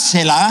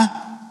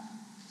llevársela,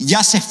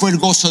 ya se fue el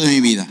gozo de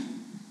mi vida.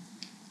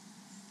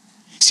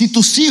 Si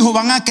tus hijos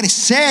van a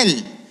crecer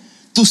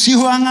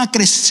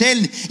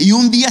y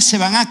un día se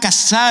van a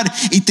casar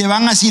y te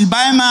van a decir,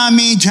 bye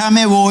mami, ya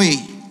me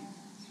voy,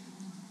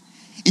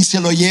 y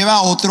se lo lleva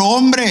a otro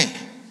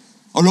hombre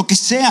o lo que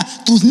sea,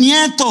 tus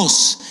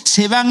nietos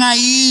se van a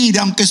ir,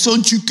 aunque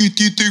son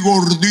chiquititos y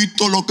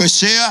gorditos, lo que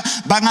sea,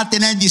 van a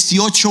tener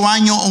 18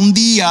 años un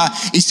día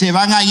y se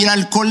van a ir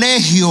al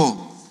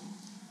colegio.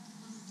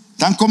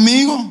 ¿Están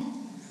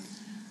conmigo?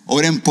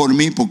 Oren por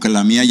mí porque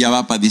la mía ya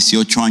va para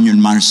 18 años en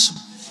marzo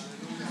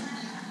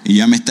y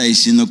ya me está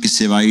diciendo que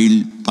se va a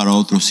ir para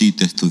otro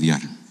sitio a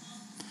estudiar.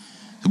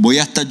 Voy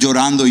a estar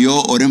llorando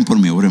yo. Oren por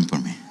mí.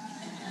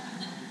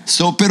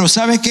 Pero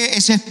 ¿sabe qué?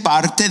 Eso es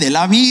parte de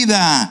la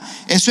vida.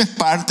 Eso es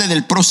parte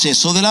del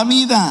proceso de la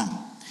vida.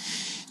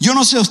 Yo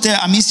no sé usted,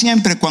 a mí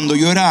siempre cuando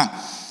yo era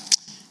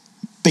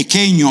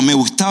pequeño me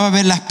gustaba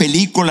ver las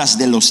películas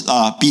de los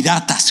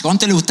piratas.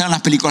 ¿Cuánto le gustaban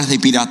las películas de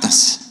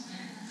piratas?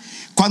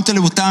 ¿Cuánto le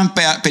gustaban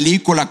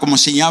películas como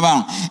se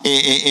llamaban?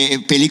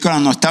 Películas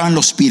donde estaban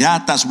los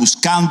piratas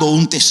buscando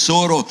un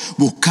tesoro.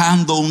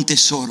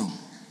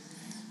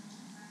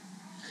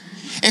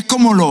 Es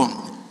como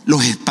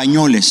los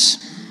españoles.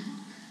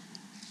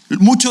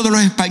 Muchos de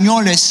los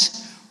españoles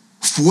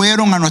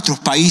fueron a nuestros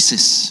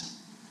países,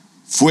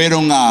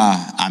 fueron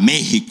a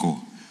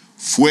México,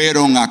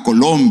 fueron a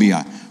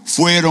Colombia,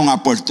 fueron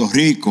a Puerto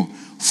Rico,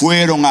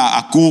 fueron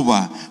a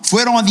Cuba,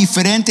 fueron a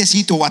diferentes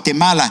sitios,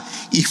 Guatemala.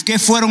 ¿Y qué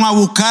fueron a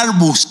buscar?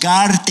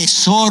 Buscar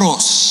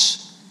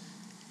tesoros.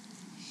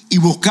 Y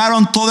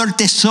buscaron todo el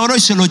tesoro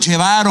y se lo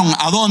llevaron.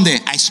 ¿A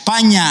dónde? A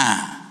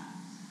España.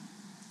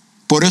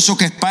 Por eso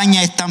que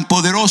España es tan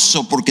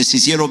poderoso, porque se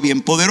hicieron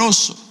bien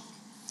poderosos.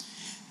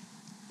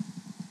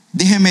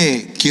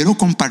 Quiero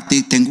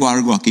compartir, tengo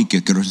algo aquí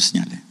que quiero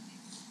enseñarles.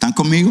 ¿Están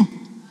conmigo?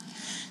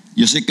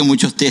 Yo sé que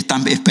muchos de ustedes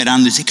están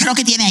esperando y dicen, ¿qué es lo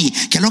que tiene ahí?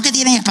 ¿Qué es lo que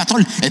tiene el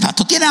pastor? El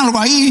pastor tiene algo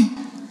ahí.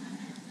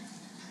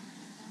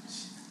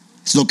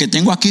 Lo que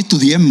tengo aquí es tu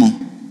diezmo.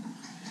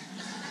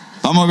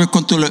 Vamos a ver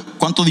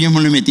cuánto diezmo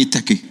le metiste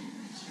aquí.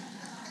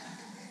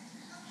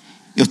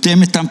 Y ustedes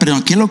me están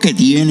preguntando, ¿qué es lo que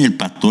tiene el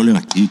pastor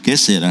aquí? ¿Qué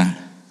será?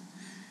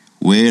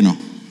 Bueno,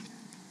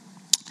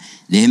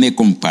 déjenme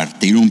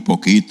compartir un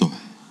poquito.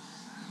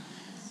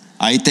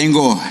 Ahí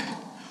tengo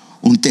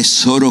un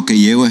tesoro que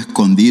llevo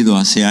escondido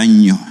hace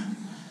años.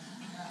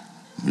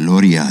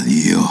 Gloria a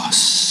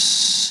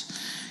Dios.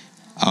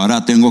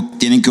 Ahora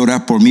tienen que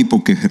orar por mí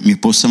porque mi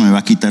esposa me va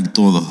a quitar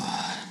todo.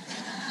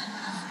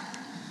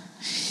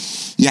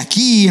 Y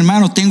aquí,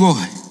 hermano, tengo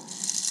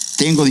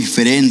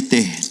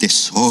diferentes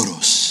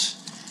tesoros.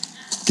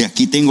 Que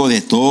aquí tengo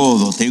de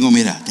todo. Tengo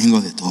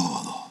de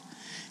todo.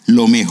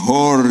 Lo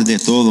mejor de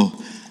todo.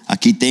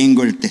 Aquí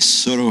tengo el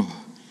tesoro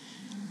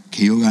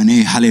que yo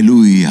gané,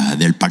 aleluya,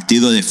 del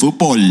partido de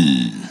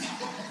fútbol.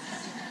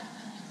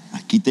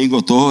 Aquí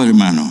tengo todo,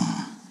 hermano.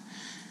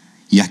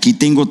 Y aquí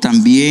tengo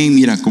también,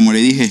 mira, como le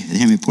dije,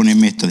 déjeme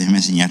ponerme esto, déjeme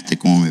enseñarte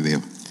cómo me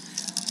veo.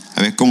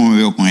 A ver cómo me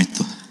veo con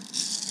esto.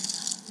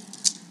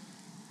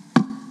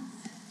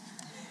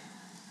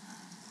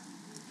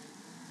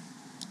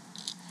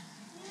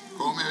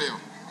 ¿Cómo me veo?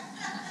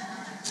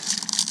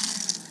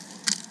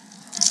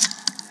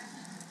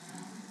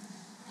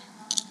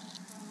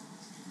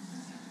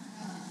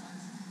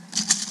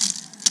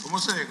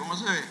 ¿Cómo se ve? ¿Cómo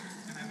se ve?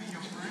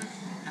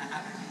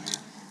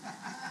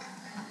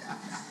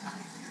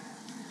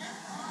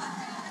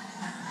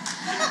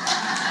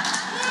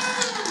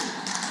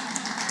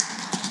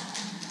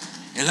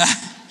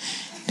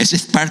 Ese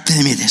es parte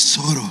de mi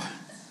tesoro.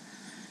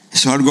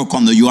 Eso es algo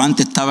cuando yo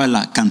antes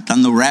estaba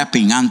cantando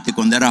rapping, antes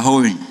cuando era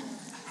joven.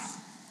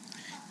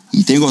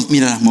 Y tengo,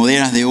 mira, las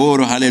monedas de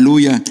oro,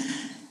 aleluya.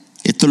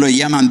 Esto lo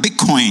llaman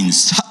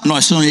bitcoins. No,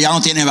 eso ya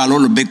no tiene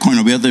valor los bitcoins,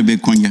 olvídate del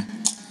bitcoin ya.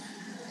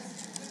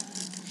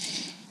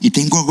 Y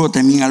tengo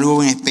también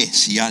algo en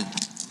especial.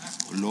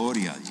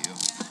 Gloria a Dios.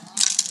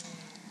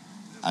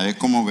 A ver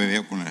cómo me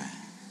veo con él.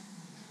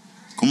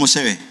 ¿Cómo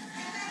se ve?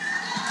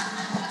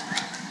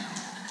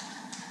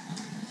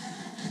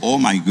 Oh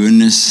my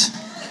goodness.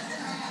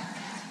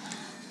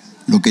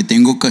 Lo que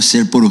tengo que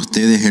hacer por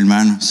ustedes,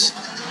 hermanos.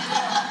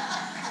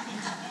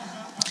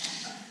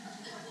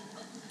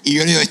 Y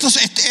yo le digo,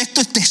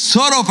 esto es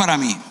tesoro para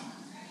mí.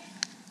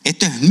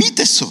 Esto es mi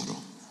tesoro.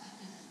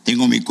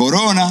 Tengo mi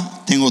corona,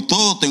 tengo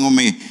todo, tengo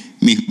mis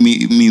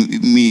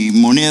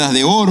monedas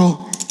de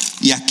oro.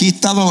 Y aquí he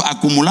estado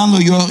acumulando,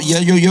 yo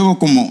llevo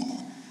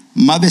como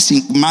más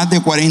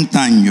de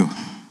 40 años.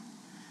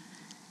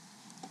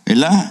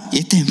 ¿Verdad? Y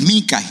esta es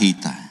mi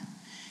cajita.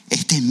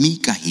 Esta es mi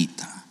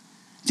cajita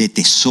de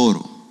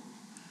tesoro.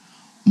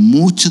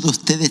 Muchos de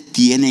ustedes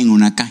tienen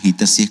una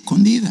cajita así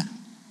escondida,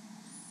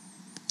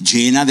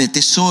 llena de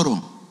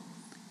tesoro,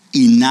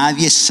 y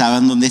nadie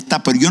sabe dónde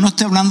está. Pero yo no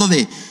estoy hablando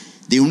de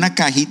una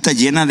cajita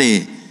llena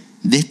de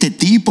este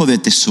tipo de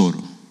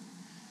tesoro.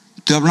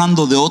 Estoy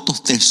hablando de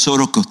otros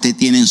tesoros que usted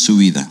tiene en su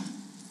vida.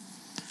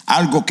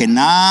 Algo que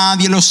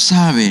nadie lo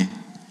sabe,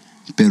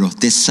 pero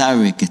usted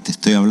sabe que te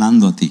estoy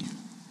hablando a ti.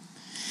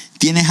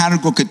 Tienes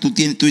algo que tú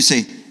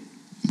dices,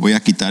 voy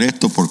a quitar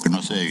esto porque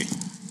no se ve.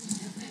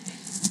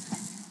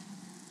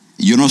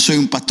 Yo no soy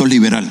un pastor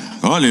liberal.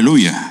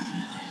 Aleluya.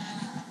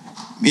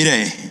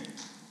 Mire,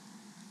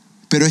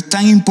 pero es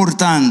tan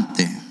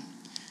importante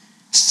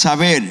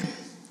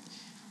saber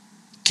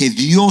que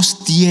Dios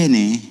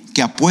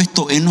que ha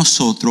puesto en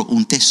nosotros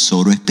un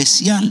tesoro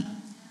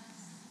especial.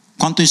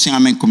 ¿Cuántos dicen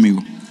amén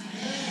conmigo?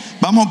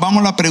 Vamos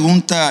a la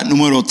pregunta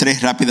número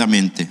 3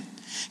 rápidamente.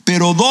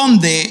 Pero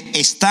 ¿dónde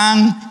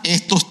están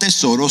estos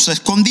tesoros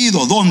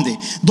escondidos?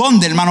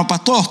 ¿Dónde, hermano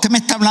pastor? Usted me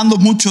está hablando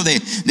mucho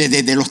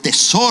de los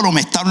tesoros,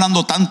 me está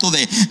hablando tanto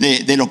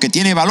de lo que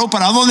tiene valor.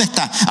 ¿Para dónde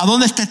está? ¿A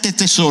dónde está este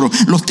tesoro?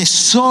 Los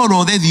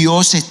tesoros de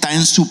Dios están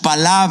en su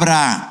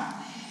palabra.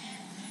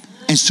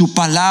 En su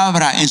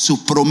palabra, en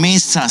sus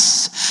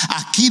promesas.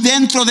 Aquí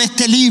dentro de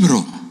este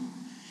libro,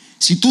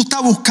 si tú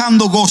estás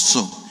buscando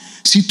gozo,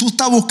 si tú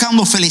estás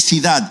buscando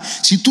felicidad,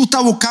 si tú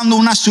estás buscando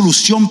una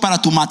solución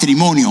para tu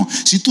matrimonio,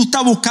 si tú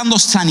estás buscando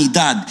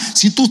sanidad,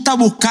 si tú estás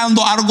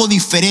buscando algo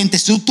diferente,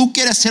 si tú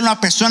quieres ser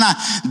una persona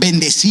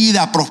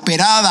bendecida,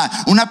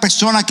 prosperada, una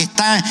persona que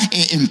está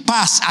en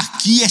paz,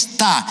 aquí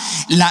está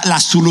la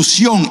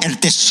solución. El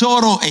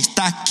tesoro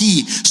está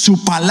aquí,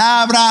 su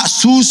palabra,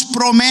 sus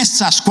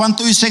promesas.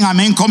 ¿Cuántos dicen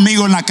amén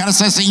conmigo en la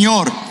casa del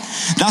Señor?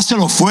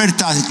 Dáselo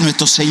fuerte a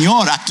nuestro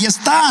Señor. Aquí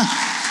está.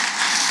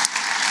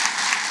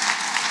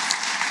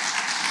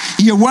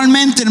 Y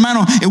igualmente,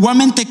 hermano,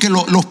 que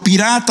los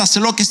piratas,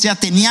 lo que sea,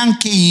 tenían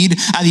que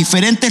ir a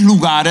diferentes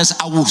lugares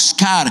a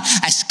buscar,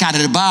 a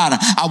escarbar,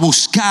 a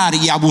buscar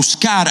y a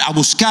buscar, a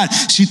buscar.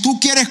 Si tú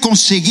quieres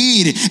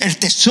conseguir el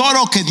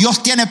tesoro que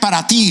Dios tiene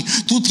para ti,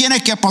 tú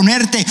tienes que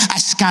ponerte a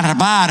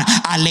escarbar,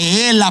 a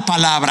leer la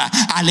palabra,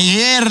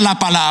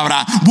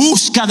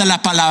 busca de la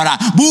palabra,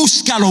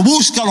 búscalo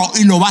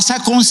y lo vas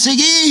a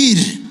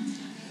conseguir.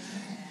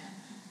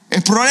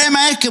 El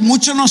problema es que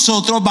muchos de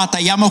nosotros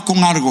batallamos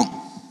con algo.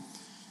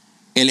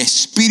 El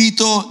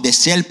espíritu de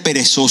ser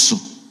perezoso.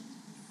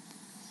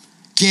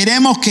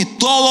 Queremos que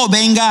todo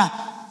venga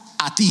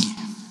a ti.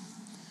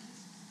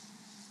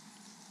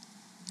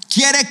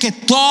 Quiere que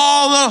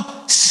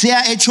todo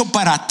sea hecho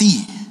para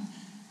ti.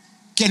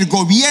 Que el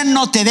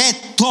gobierno te dé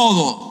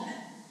todo.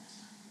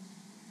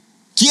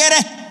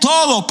 Quieres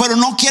todo, pero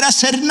no quieres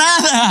hacer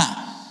nada.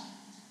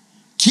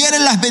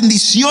 Quieres las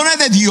bendiciones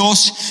de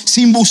Dios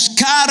sin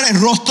buscar el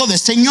rostro del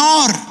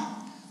Señor.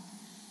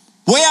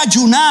 Voy a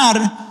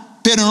ayunar,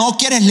 pero no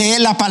quieres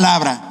leer la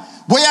palabra.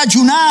 Voy a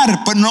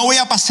ayunar, pero no voy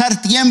a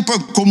pasar tiempo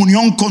en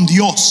comunión con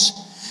Dios.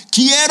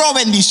 Quiero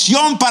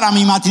bendición para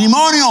mi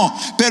matrimonio,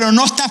 pero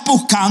no estás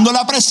buscando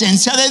la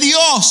presencia de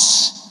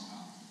Dios.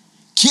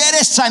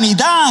 Quieres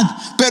sanidad,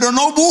 pero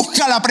no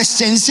busca la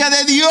presencia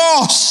de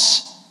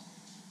Dios.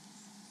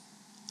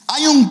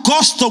 Hay un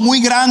costo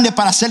muy grande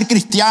para ser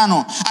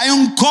cristiano. Hay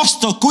un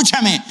costo,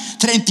 escúchame,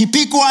 30 y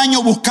pico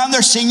años buscando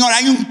al Señor.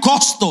 Hay un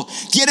costo.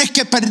 Tienes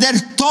que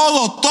perder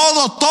todo.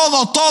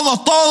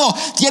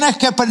 Tienes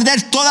que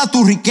perder toda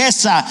tu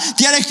riqueza.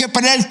 Tienes que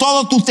perder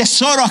todo tu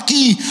tesoro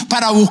aquí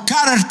para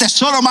buscar el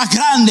tesoro más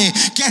grande,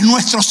 que es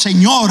nuestro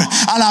Señor.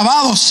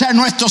 Alabado sea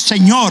nuestro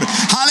Señor.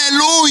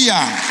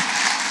 Aleluya.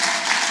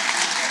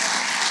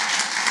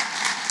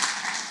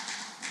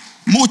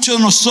 Muchos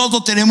de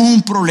nosotros tenemos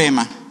un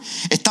problema.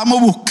 Estamos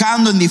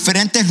buscando en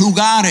diferentes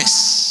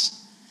lugares.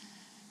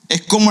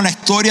 Es como la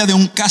historia de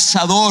un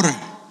cazador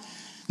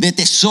de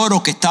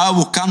tesoros que estaba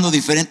buscando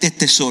diferentes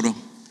tesoros.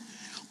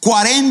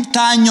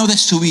 40 años de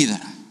su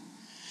vida.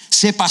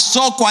 Se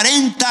pasó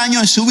 40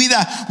 años de su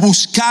vida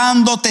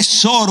buscando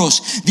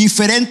tesoros,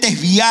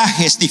 diferentes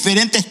viajes,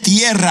 diferentes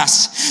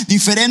tierras,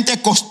 diferentes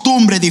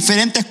costumbres,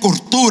 diferentes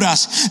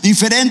culturas,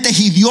 diferentes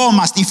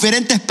idiomas,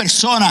 diferentes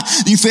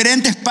personas,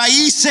 diferentes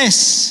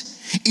países.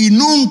 Y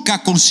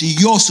nunca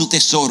consiguió su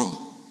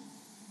tesoro.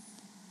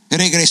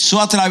 Regresó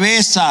otra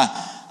vez a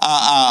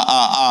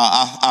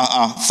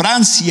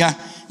Francia.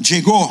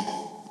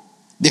 Llegó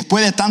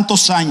después de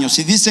tantos años.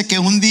 Y dice que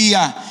un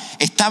día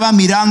estaba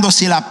mirando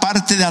hacia la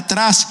parte de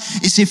atrás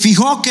y se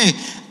fijó que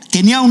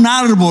tenía un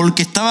árbol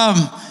que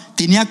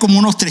tenía como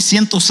unos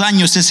 300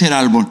 años ese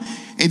árbol.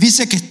 Y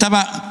dice que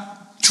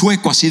estaba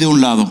chueco así de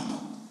un lado.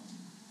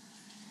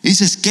 Y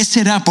dices, ¿qué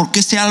será? ¿Por qué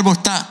ese árbol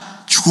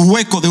está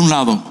chueco de un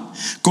lado?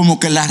 Como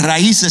que las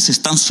raíces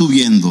están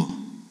subiendo.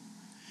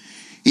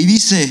 Y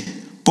dice,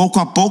 poco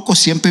a poco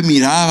siempre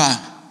miraba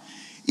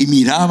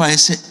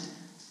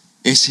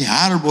ese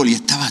árbol y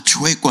estaba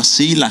chueco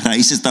así, las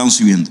raíces estaban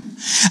subiendo.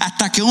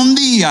 Hasta que un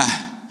día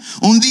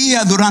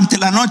durante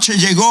la noche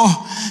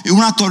llegó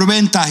una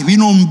tormenta y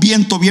vino un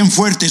viento bien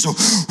fuerte. Hizo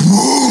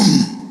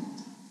 ¡boom!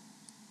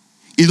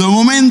 Y de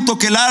momento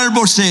que el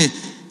árbol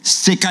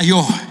se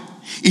cayó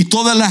y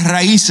todas las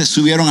raíces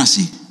subieron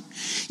así.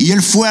 Y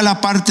él fue a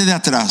la parte de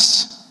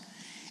atrás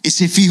y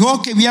se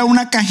fijó que había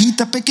una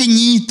cajita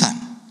pequeñita.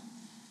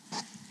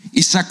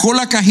 Y sacó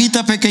la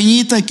cajita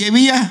pequeñita y ¿qué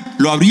había?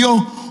 Lo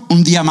abrió,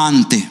 un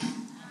diamante.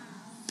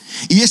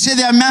 Y ese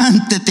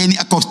diamante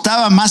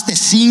costaba más de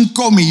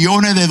 $5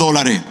 millones.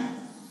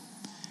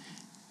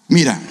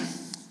 Mira,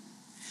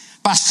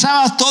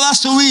 pasaba toda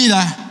su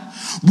vida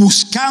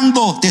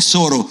buscando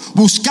tesoro,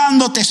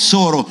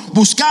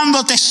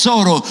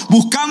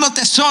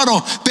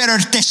 pero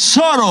el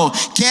tesoro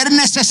que él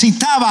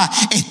necesitaba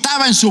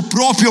estaba en su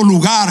propio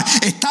lugar,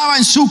 estaba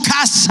en su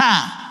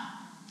casa.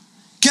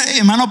 ¿Qué,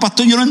 hermano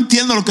pastor? Yo no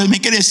entiendo lo que me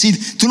quiere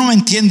decir. Tú no me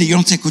entiendes. Yo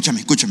no sé.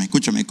 Escúchame.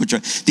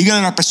 Dígale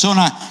a la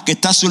persona que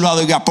está a su lado,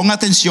 diga, ponga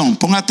atención,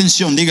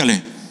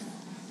 dígale.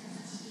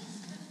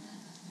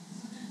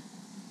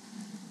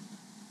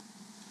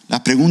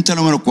 La pregunta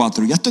número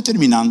 4, ya estoy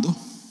terminando.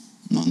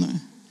 No.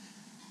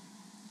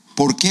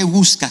 ¿Por qué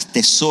buscas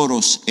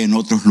tesoros en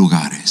otros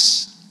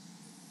lugares?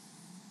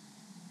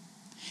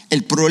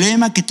 El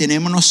problema que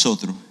tenemos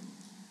nosotros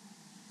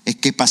es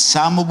que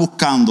pasamos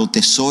buscando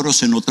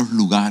tesoros en otros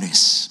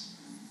lugares.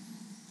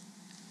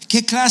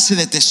 ¿Qué clase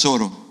de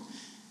tesoro?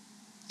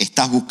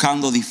 ¿Estás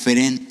buscando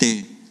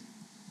diferentes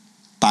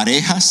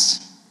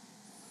parejas?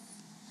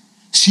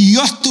 Si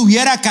yo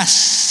estuviera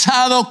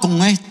casado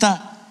con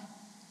esta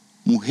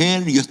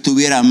mujer, yo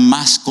estuviera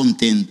más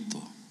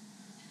contento.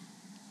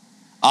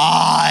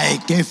 ¡Ay,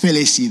 qué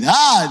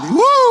felicidad!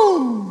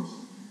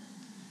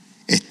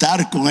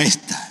 Estar con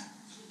esta.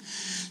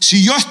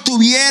 Si yo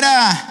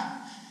estuviera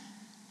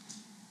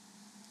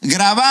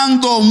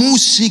grabando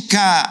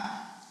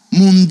música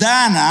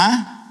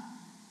mundana,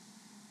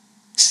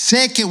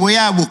 sé que voy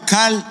a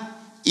buscar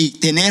y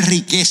tener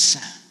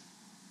riqueza.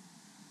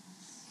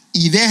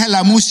 Y deja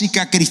la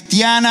música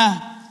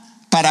cristiana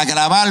para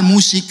grabar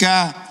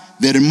música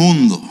del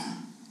mundo.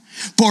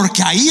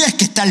 Porque ahí es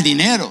que está el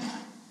dinero.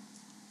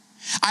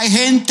 Hay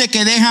gente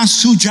que dejan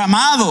su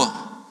llamado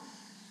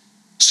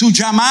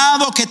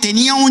que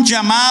tenía un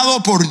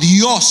llamado por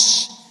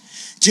Dios.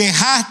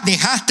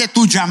 Dejaste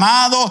tu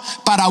llamado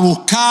para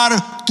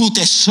buscar tu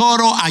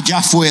tesoro allá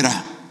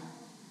afuera.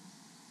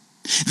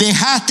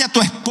 Dejaste a tu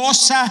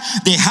esposa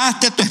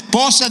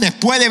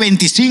después de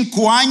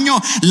 25 años,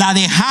 la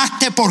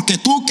dejaste porque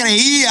tú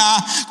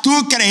creías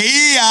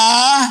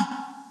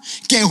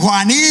que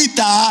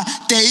Juanita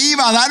te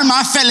iba a dar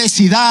más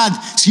felicidad,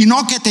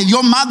 sino que te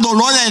dio más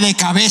dolores de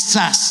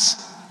cabezas.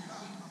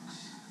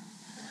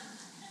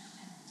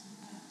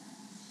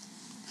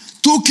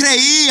 Tú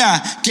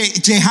creías que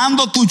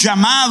dejando tu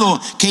llamado,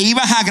 que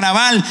ibas a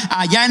grabar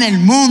allá en el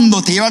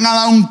mundo, te iban a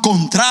dar un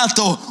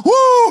contrato.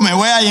 Me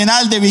voy a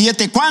llenar de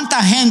billetes.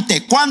 ¿Cuánta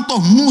gente,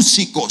 cuántos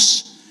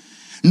músicos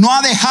no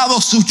ha dejado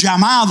sus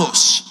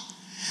llamados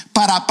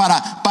para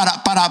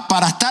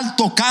estar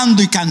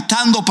tocando y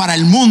cantando para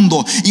el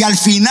mundo? Y al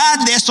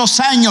final de esos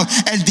años,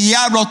 el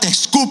diablo te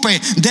escupe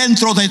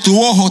dentro de tu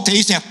ojo, te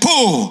dice: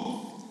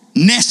 ¡puh!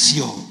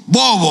 Necio,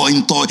 bobo,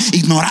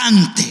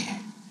 ignorante.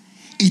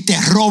 Y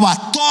te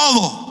roba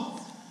todo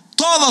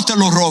te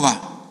lo roba.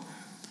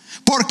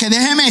 Porque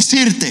déjeme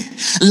decirte,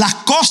 las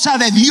cosas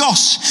de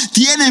Dios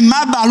tienen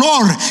más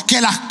valor que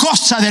las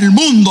cosas del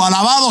mundo.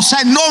 Alabado sea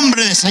el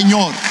nombre del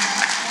Señor.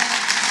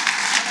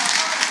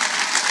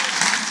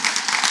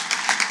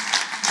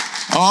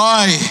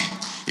 Ay,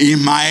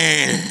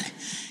 Ismael,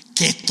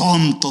 qué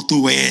tonto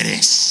tú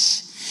eres.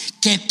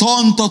 Qué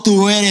tonto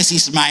tú eres,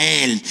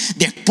 Ismael.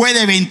 Después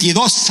de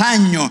 22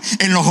 años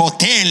en los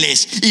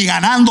hoteles y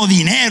ganando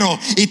dinero,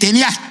 y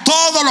tenías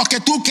todo lo que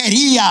tú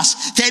querías,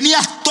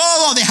 tenías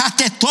todo,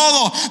 dejaste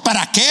todo.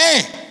 ¿Para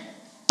qué?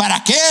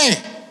 ¿Para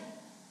qué?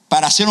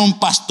 Para ser un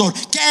pastor.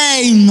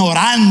 Qué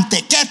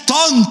ignorante, qué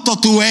tonto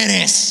tú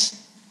eres.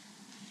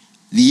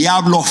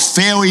 Diablo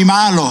feo y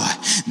malo,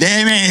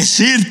 déjeme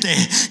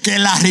decirte que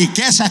la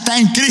riqueza está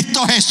en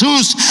Cristo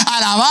Jesús.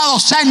 Alabado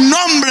sea el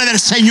nombre del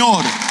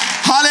Señor.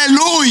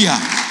 Aleluya.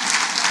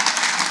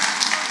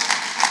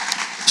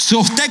 Si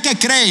usted que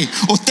cree,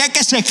 usted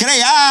que se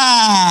cree,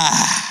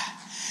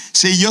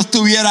 si yo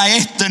tuviera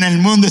esto en el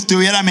mundo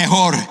estuviera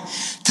mejor.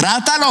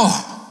 Trátalo,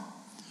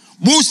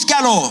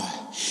 búscalo,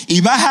 y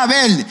vas a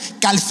ver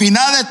que al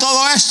final de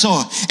todo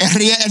eso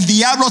el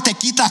diablo te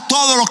quita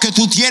todo lo que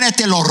tú tienes,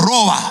 te lo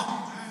roba.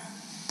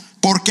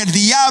 Porque el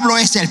diablo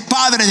es el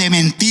padre de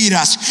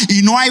mentiras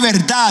y no hay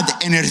verdad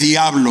en el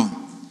diablo.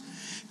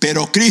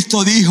 Pero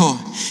Cristo dijo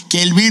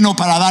que Él vino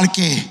para dar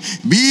 ¿qué?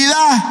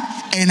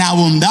 Vida en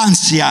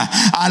abundancia.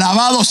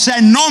 Alabado sea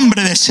el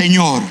nombre del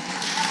Señor.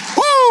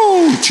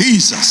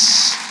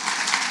 Jesus.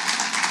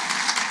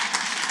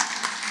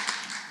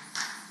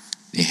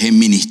 Dejé el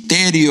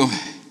ministerio,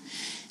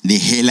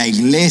 dejé la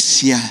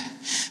iglesia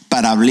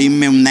para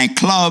abrirme un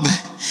nightclub.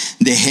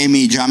 Dejé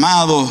mi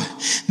llamado,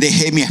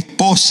 dejé mi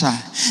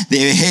esposa,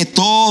 dejé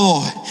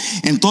todo.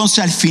 Entonces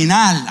al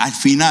final,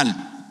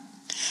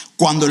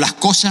 cuando las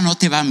cosas no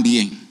te van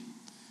bien,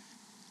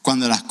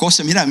 cuando las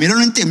cosas, mira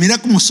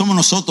cómo somos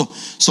nosotros.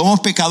 Somos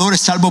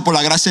pecadores salvos por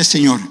la gracia del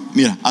Señor.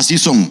 Mira, así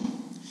somos.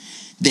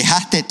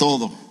 Dejaste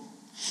todo,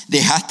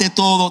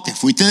 te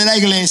fuiste de la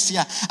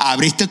iglesia,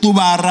 abriste tu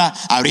barra,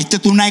 abriste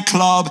tu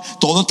nightclub,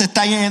 todo te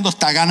está yendo,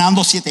 estás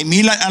ganando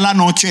 7,000 a la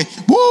noche,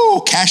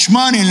 cash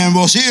money en el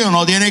bolsillo,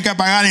 no tienes que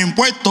pagar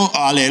impuestos,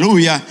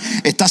 aleluya,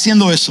 está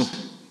haciendo eso.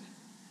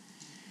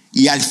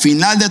 Y al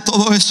final de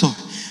todo eso,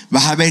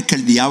 vas a ver que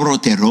el diablo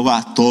te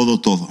roba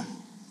todo.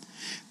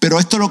 Pero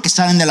esto es lo que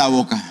salen de la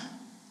boca.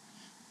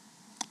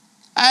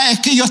 Es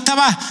que yo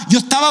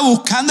estaba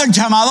buscando el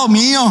llamado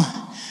mío.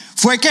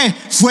 Fue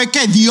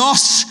que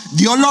Dios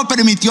lo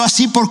permitió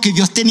así porque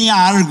Dios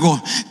tenía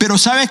algo. Pero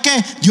 ¿sabes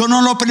qué? Dios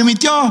no lo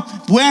permitió.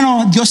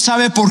 Bueno, Dios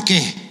sabe por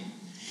qué.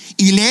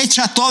 Y le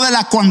echa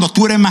toda cuando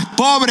tú eres más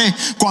pobre,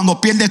 cuando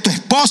pierdes tu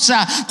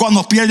esposa,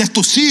 cuando pierdes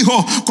tus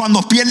hijos,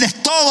 cuando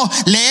pierdes todo,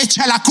 le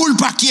echa la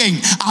culpa ¿a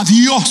quién? A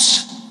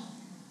Dios.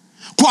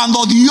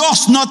 Cuando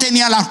Dios no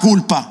tenía la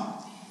culpa.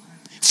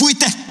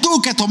 Fuiste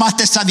tú que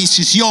tomaste esa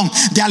decisión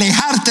de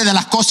alejarte de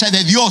las cosas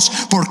de Dios,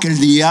 porque el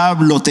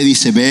diablo te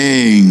dice: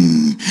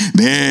 ven,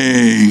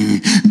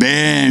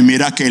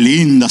 mira qué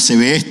linda se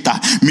ve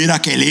esta,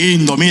 mira qué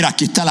lindo, mira,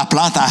 aquí está la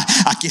plata,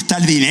 aquí está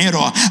el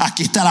dinero,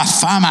 aquí está la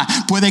fama.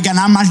 Puedes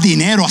ganar más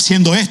dinero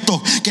haciendo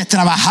esto que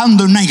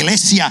trabajando en una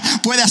iglesia.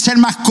 Puedes hacer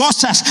más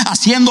cosas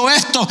haciendo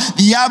esto.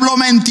 Diablo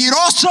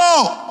mentiroso.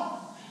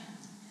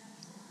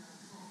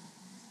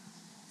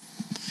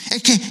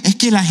 Es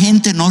que la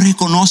gente no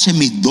reconoce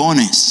mis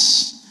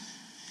dones.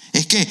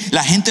 Es que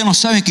la gente no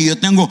sabe que yo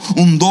tengo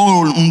un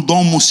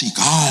don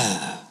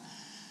musical.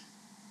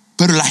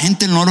 Pero la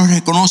gente no lo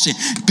reconoce.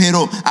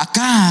 Pero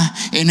acá,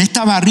 en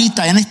esta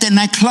barrita, en este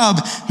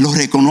nightclub, lo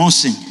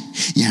reconocen.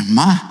 Y es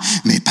más,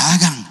 me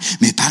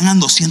pagan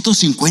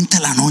 250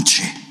 la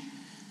noche.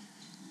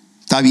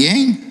 ¿Está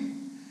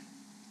bien?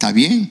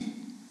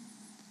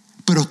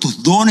 Pero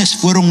tus dones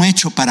fueron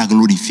hechos para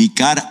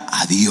glorificar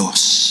a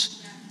Dios.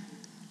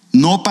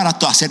 No para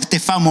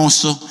hacerte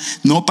famoso,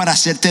 no para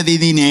hacerte de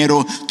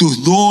dinero.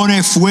 Tus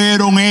dones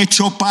fueron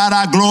hechos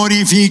para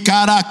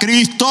glorificar a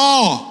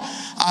Cristo.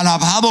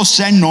 Alabado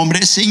sea el nombre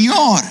del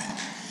Señor.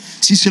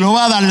 Si se lo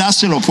va a dar,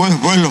 dáselo,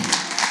 pueblo.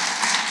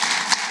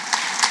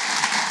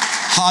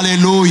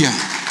 Aleluya.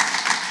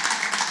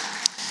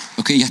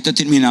 Ok, ya estoy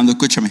terminando,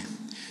 escúchame.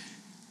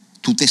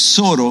 Tu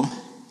tesoro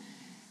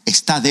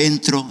está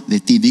dentro de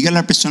ti. Dígale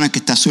a la persona que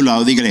está a su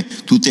lado, dígale,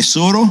 tu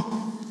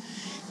tesoro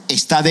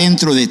está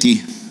dentro de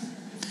ti.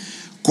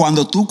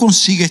 Cuando tú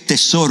consigues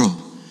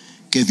tesoro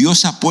que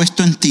Dios ha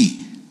puesto en ti,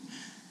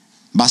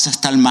 vas a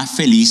estar más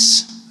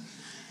feliz,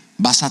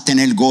 vas a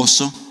tener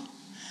gozo,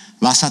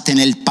 vas a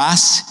tener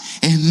paz.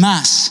 Es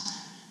más,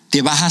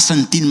 te vas a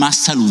sentir más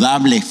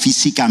saludable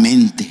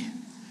físicamente.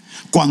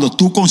 Cuando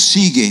tú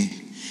consigues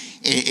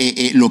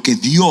lo que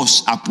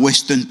Dios ha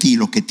puesto en ti,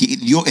 lo que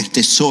dio el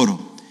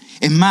tesoro,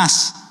 es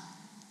más,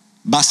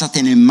 vas a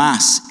tener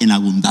más en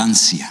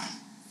abundancia.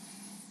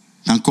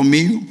 ¿Están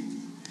conmigo?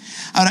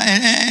 Ahora,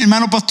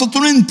 hermano pastor, tú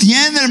no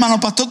entiendes, hermano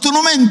pastor, tú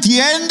no me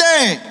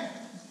entiendes.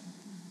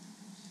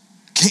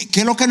 ¿Qué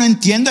es lo que no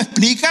entiendo?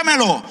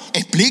 Explícamelo.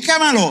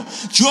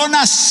 Yo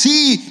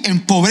nací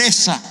en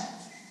pobreza.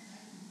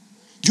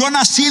 Yo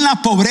nací en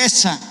la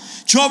pobreza.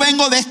 Yo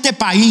vengo de este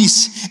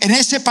país. En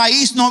ese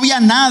país no había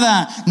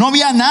nada.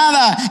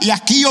 Y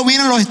aquí yo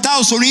vine a los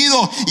Estados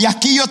Unidos y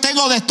aquí yo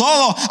tengo de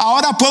todo.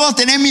 Ahora puedo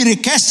tener mi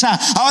riqueza.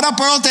 Ahora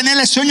puedo tener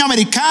el sueño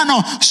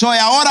americano.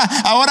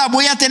 Ahora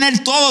voy a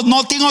tener todo.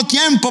 No tengo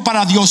tiempo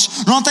para Dios.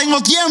 No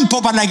tengo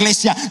tiempo para la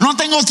iglesia. No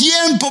tengo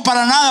tiempo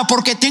para nada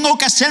porque tengo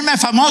que hacerme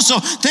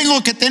famoso.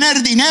 Tengo que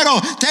tener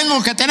dinero.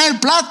 Tengo que tener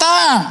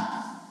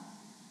plata.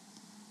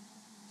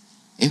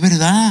 Es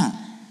verdad.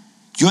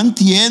 Yo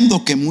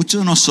entiendo que muchos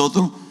de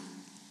nosotros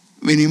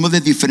venimos de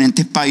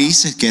diferentes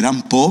países que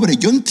eran pobres.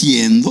 Yo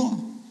entiendo.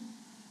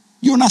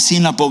 Yo nací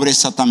en la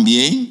pobreza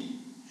también.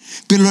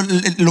 Pero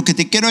lo que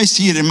te quiero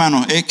decir,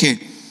 hermano, es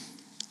que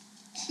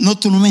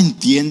tú no me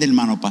entiendes,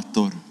 hermano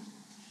pastor.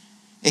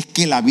 Es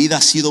que la vida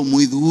ha sido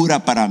muy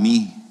dura para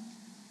mí.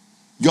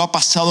 Yo he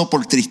pasado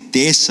por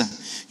tristeza.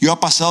 Yo he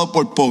pasado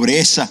por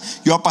pobreza.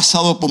 Yo he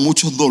pasado por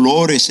muchos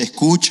dolores.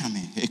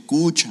 Escúchame.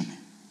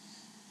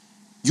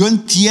 Yo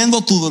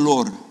entiendo tu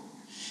dolor,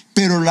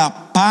 pero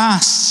la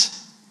paz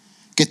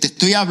que te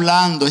estoy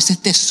hablando, ese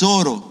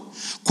tesoro,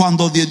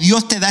 cuando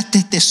Dios te da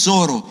este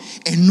tesoro,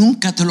 Él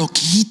nunca te lo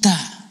quita.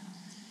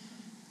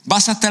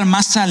 Vas a estar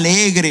más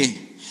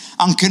alegre.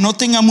 Aunque no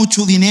tenga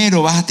mucho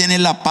dinero, vas a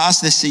tener la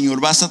paz del Señor,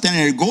 vas a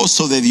tener el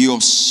gozo de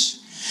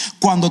Dios.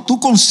 Cuando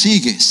tú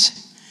consigues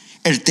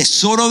el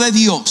tesoro de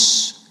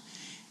Dios,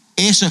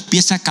 eso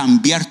empieza a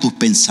cambiar tus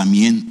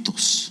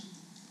pensamientos.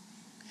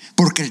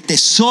 Porque el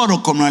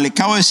tesoro, como le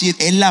acabo de decir,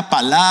 es la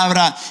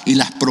palabra y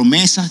las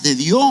promesas de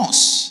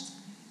Dios.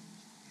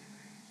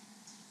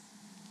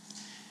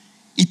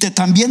 Y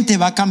también te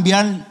va a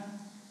cambiar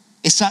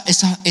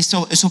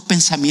esos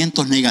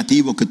pensamientos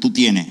negativos que tú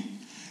tienes.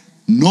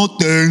 No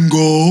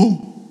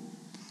tengo,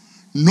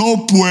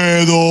 no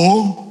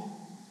puedo.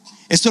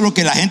 Eso es lo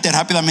que la gente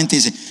rápidamente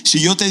dice. Si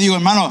yo te digo,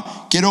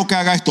 hermano, quiero que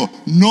haga esto.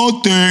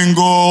 No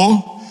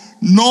tengo,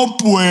 no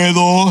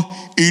puedo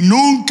y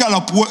nunca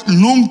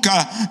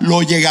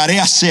lo llegaré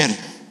a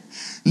hacer.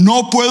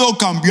 No puedo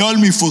cambiar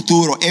mi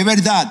futuro. Es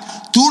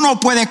verdad, tú no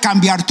puedes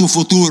cambiar tu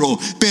futuro,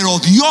 pero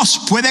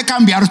Dios puede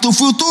cambiar tu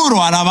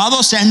futuro.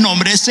 Alabado sea el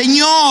nombre del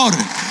Señor.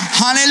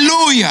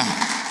 Aleluya.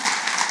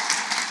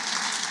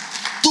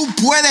 Tú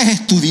puedes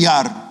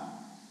estudiar,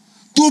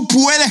 tú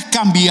puedes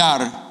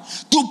cambiar,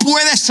 tú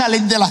puedes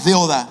salir de las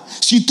deudas.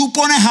 Si tú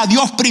pones a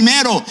Dios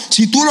primero,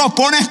 si tú lo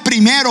pones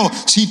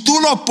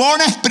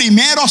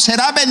primero,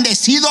 serás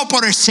bendecido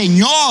por el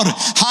Señor.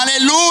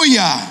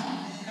 Aleluya.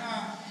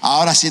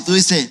 Ahora, si tú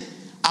dices,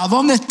 ¿a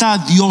dónde está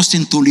Dios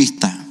en tu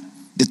lista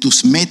de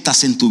tus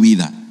metas en tu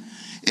vida?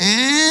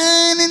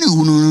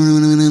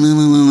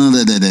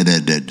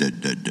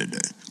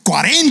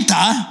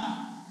 40.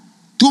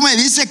 Tú me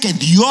dices que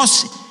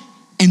Dios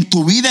en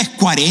tu vida es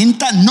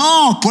 40.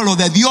 No, pueblo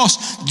de Dios,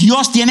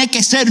 Dios tiene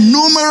que ser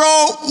número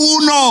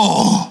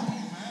uno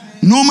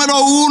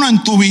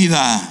en tu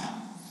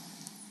vida.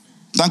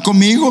 ¿Están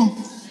conmigo?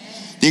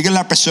 Dígale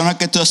a la persona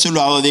que está a su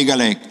lado,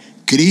 dígale,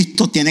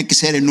 Cristo tiene que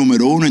ser el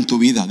número uno en tu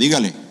vida.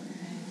 Dígale.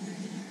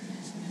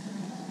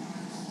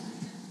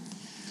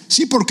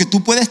 Sí, porque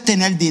tú puedes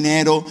tener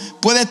dinero,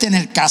 puedes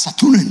tener casa,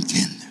 tú no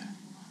entiendes.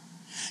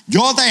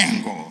 Yo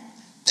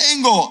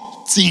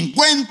tengo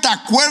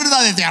 50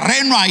 cuerdas de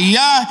terreno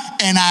allá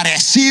en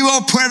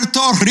Arecibo,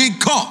 Puerto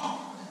Rico.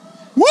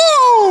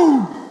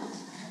 ¡Woo!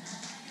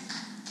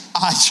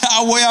 Allá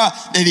voy a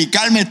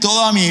dedicarme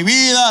toda mi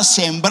vida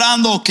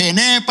sembrando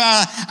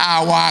quenepa,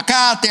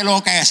 aguacate,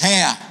 lo que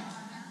sea.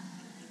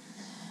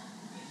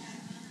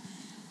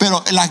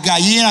 Pero las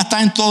gallinas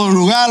están en todo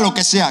lugar, lo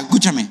que sea.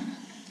 Escúchame.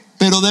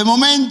 Pero de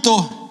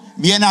momento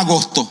viene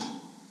agosto.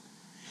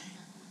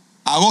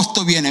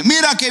 Agosto viene.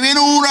 Mira que viene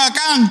un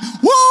huracán.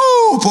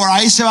 ¡Woo! Por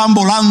ahí se van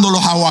volando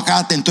los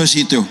aguacates en todo el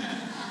sitio.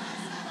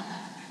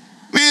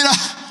 Mira,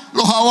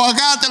 los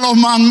aguacates, los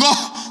mangos,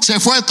 se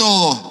fue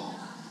todo.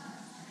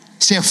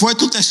 Se fue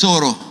tu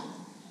tesoro.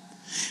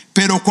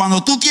 Pero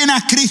cuando tú tienes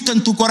a Cristo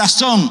en tu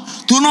corazón,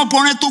 tú no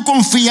pones tu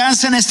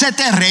confianza en ese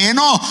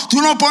terreno,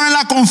 tú no pones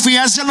la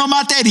confianza en los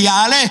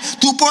materiales,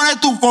 tú pones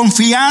tu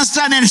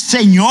confianza en el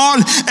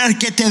Señor, el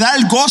que te da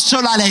el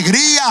gozo, la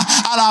alegría.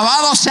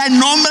 Alabado sea el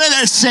nombre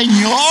del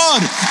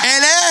Señor.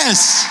 Él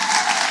es.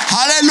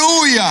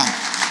 Aleluya.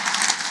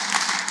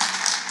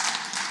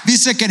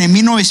 Dice que en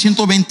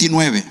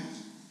 1929,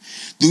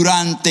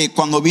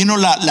 cuando vino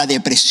la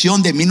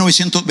depresión de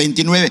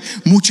 1929,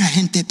 mucha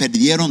gente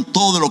perdieron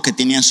todo lo que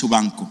tenía en su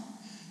banco.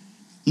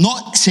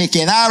 No, se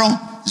quedaron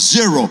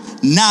cero,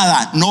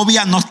 nada. No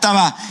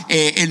estaba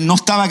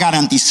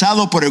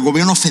garantizado por el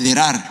gobierno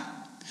federal.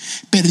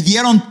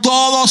 Perdieron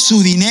todo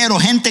su dinero.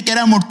 Gente que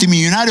era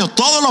multimillonario,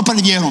 todo lo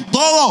perdieron,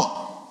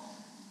 todo.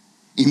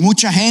 Y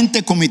mucha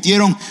gente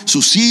cometieron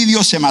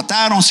suicidios, se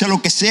mataron, sea lo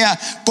que sea,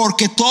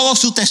 porque todo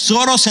su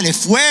tesoro se le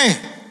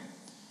fue.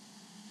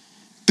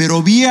 Pero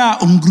había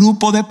un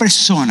grupo de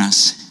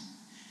personas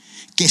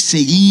que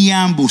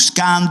seguían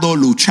buscando,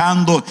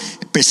 luchando,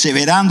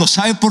 perseverando.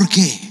 ¿Sabe por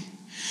qué?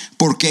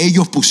 Porque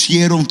ellos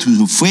pusieron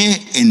su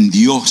fe en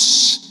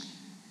Dios.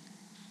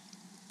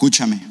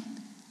 Escúchame,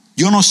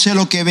 yo no sé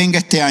lo que venga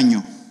este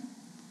año,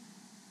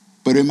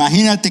 pero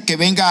imagínate que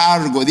venga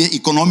algo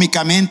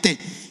económicamente.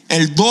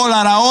 El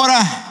dólar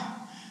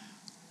ahora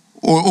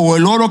o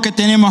el oro que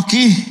tenemos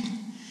aquí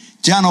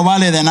ya no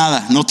vale de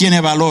nada, no tiene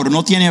valor,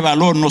 no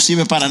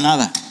sirve para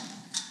nada.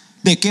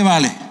 ¿De qué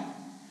vale?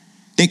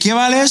 ¿De qué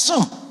vale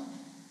eso?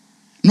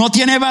 No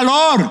tiene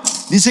valor.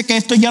 Dice que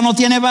esto ya no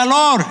tiene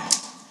valor.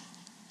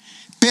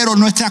 Pero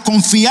nuestra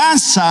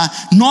confianza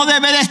no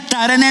debe de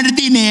estar en el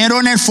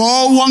dinero, en el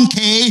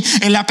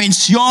 401k, en la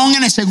pensión,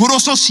 en el seguro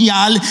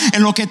social,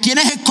 en lo que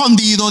tienes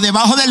escondido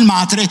debajo del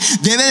matre.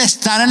 Debe de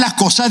estar en las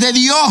cosas de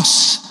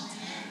Dios.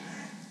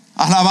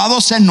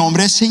 Alabado sea el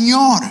nombre del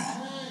Señor.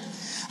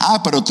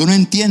 Pero tú no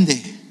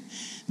entiendes.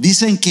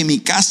 Dicen que mi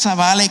casa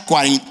vale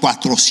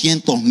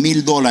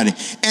 $400,000.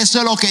 Eso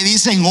es lo que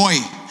dicen hoy.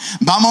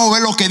 Vamos a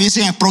ver lo que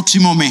dicen el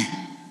próximo mes.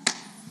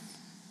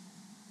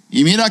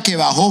 Y mira que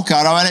bajó, que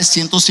ahora vale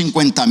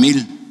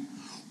 150,000.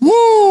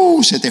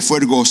 Se te fue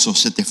el gozo,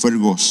 se te fue el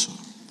gozo.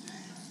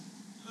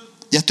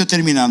 Ya estoy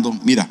terminando.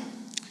 Mira,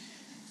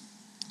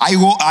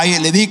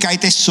 le dije que hay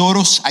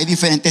tesoros, hay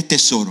diferentes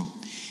tesoros.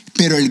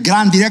 Pero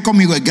diga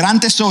conmigo, el gran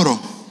tesoro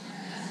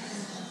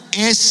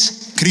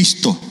es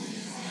Cristo.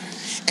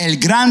 El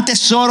gran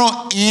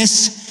tesoro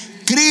es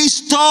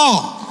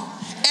Cristo.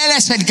 Él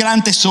es el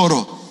gran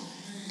tesoro.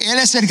 Él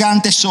es el gran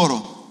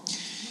tesoro.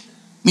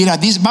 Mira,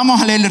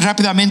 vamos a leerle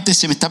rápidamente,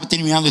 se me está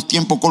terminando el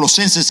tiempo.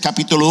 Colosenses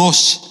capítulo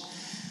 2.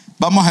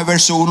 Vamos al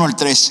verso 1 al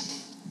 3.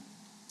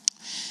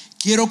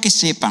 Quiero que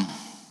sepan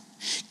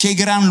qué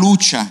gran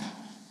lucha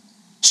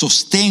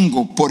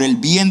sostengo por el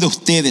bien de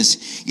ustedes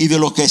y de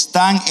los que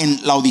están en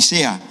la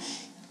Odisea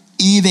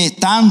y de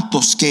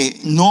tantos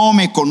que no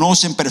me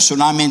conocen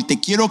personalmente.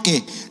 Quiero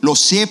que lo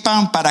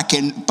sepan para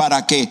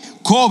que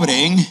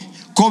cobren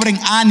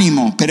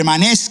ánimo,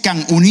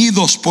 permanezcan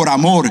unidos por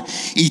amor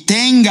y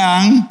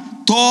tengan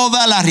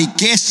toda la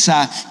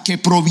riqueza que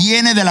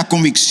proviene de la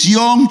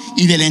convicción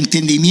y del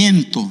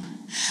entendimiento.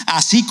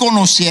 Así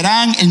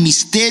conocerán el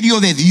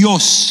misterio de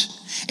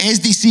Dios,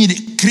 es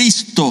decir,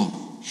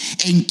 Cristo,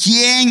 en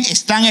quien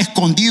están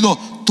escondidos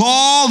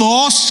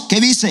todos, ¿qué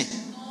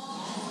dice?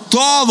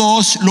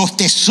 Todos los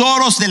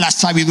tesoros de la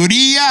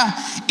sabiduría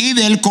y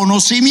del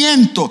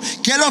conocimiento.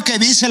 ¿Qué es lo que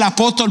dice el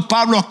apóstol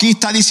Pablo aquí?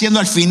 Está diciendo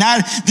al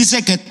final,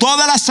 dice que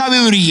toda la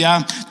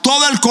sabiduría,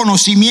 todo el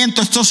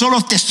conocimiento, estos son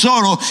los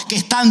tesoros que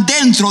están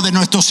dentro de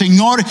nuestro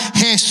Señor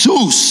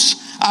Jesús.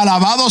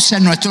 Alabado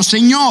sea nuestro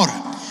Señor.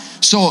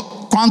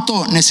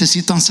 ¿Cuánto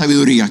necesitan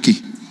sabiduría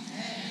aquí?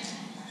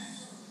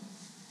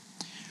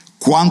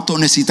 ¿Cuánto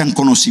necesitan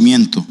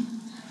conocimiento?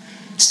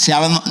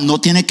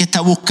 No tiene que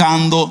estar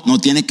buscando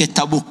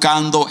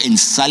en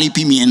sal y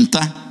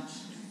pimienta.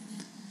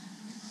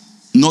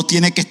 No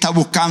tiene que estar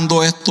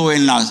buscando esto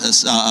en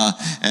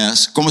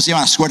 ¿cómo se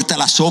llama? Suerte a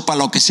la sopa,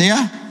 lo que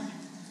sea.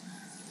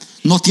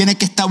 No tiene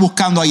que estar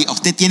buscando ahí.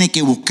 Usted tiene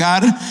que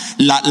buscar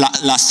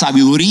la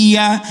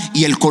sabiduría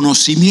y el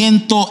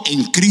conocimiento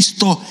en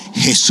Cristo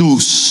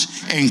Jesús.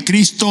 En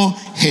Cristo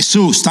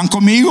Jesús. ¿Están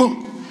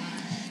conmigo?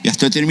 Ya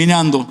estoy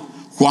terminando.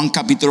 Juan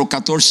capítulo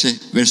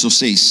 14, verso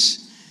 6.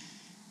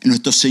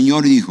 Nuestro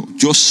Señor dijo: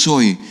 yo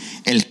soy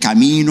el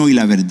camino y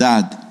la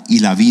verdad y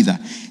la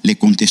vida. Le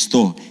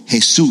contestó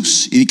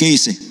Jesús. ¿Y qué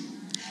dice?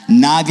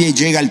 Nadie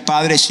llega al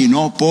Padre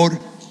sino por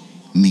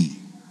mí.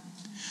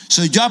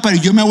 Pero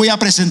yo me voy a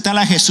presentar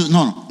a Jesús.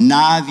 No,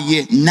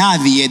 nadie,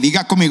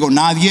 diga conmigo,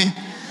 nadie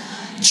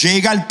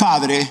llega al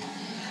Padre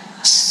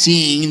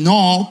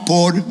sino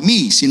por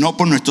mí, sino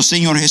por nuestro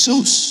Señor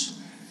Jesús.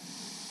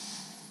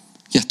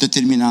 Ya estoy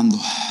terminando.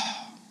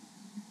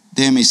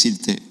 Déjeme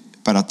decirte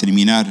para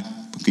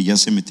terminar, porque ya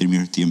se me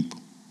terminó el tiempo.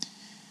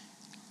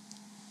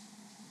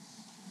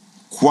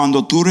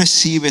 Cuando tú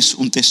recibes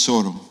un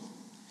tesoro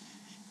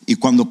y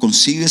cuando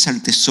consigues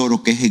el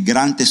tesoro, que es el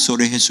gran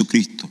tesoro de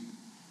Jesucristo,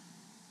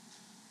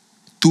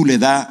 tú le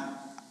das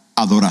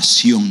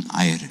adoración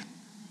a Él.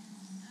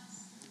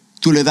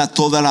 Tú le das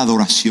toda la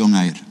adoración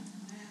a Él.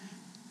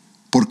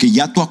 Porque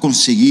ya tú has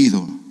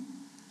conseguido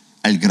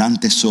el gran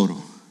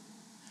tesoro.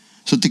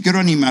 Te quiero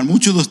animar.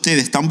 Muchos de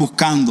ustedes están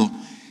buscando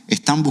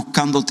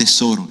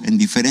tesoro en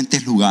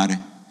diferentes lugares.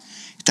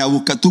 está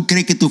buscando. Tú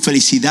crees que tu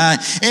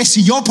felicidad es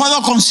si yo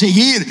puedo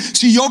conseguir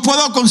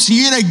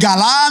el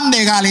galán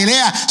de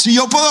Galilea, si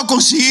yo puedo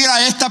conseguir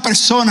a esta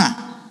persona,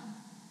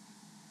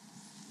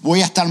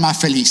 voy a estar más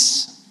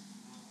feliz.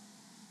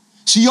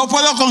 Si yo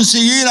puedo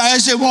conseguir a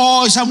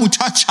esa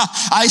muchacha,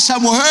 a esa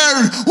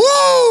mujer,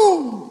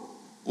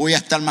 voy a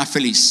estar más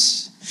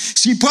feliz.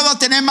 Si puedo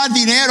tener más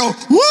dinero,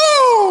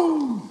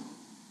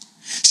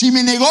 si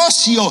mi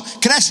negocio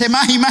crece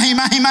más y más y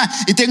más y más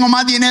y tengo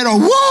más dinero,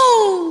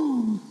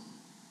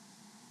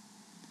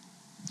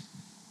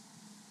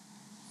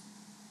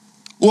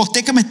 O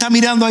usted que me está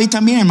mirando ahí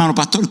también, hermano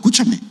pastor,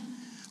 escúchame.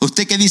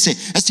 Usted que dice,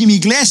 si mi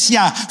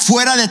iglesia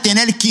fuera de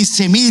tener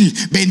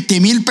 15,000,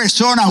 20,000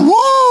 personas,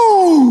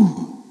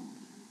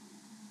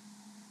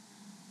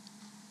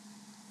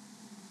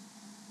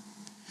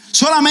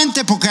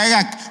 solamente porque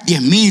haya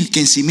 10,000,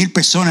 15,000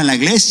 personas en la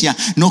iglesia,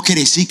 no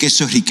quiere decir que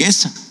eso es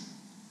riqueza.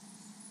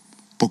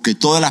 Porque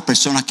todas las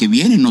personas que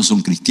vienen no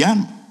son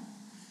cristianos.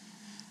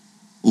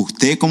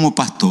 Usted como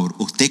pastor,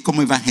 usted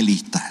como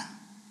evangelista,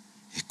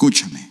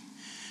 escúchame.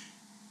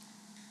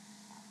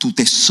 Tu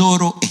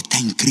tesoro está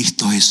en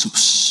Cristo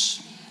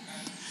Jesús.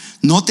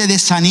 No te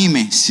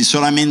desanimes si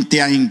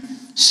solamente hay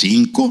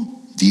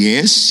 5,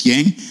 10,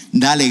 100.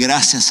 Dale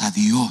gracias a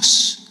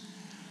Dios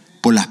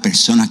por las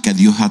personas que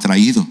Dios ha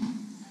traído.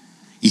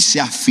 Y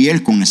sea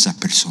fiel con esas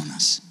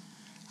personas.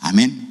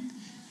 Amén.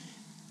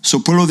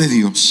 So, pueblo de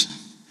Dios,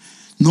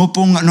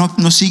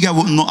 no siga.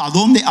 ¿A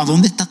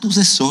dónde está tu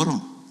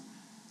tesoro?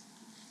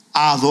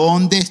 ¿A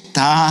dónde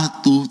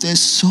está tu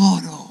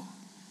tesoro?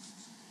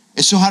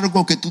 Eso es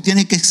algo que tú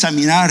tienes que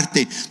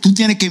examinarte. Tú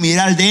tienes que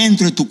mirar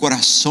dentro de tu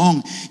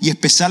corazón y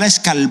empezar a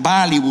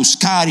escarbar y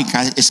buscar y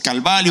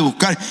escarbar y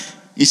buscar.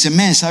 Y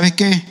dice, ¿sabes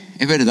qué?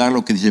 Es verdad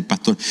lo que dice el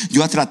pastor.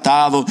 Yo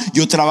trabajo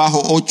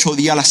 7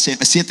 días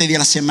a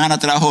la semana,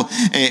 trabajo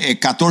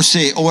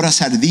 14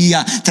 horas al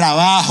día,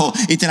 trabajo.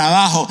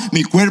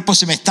 Mi cuerpo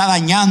se me está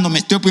dañando, me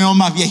estoy poniendo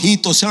más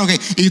viejito,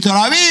 y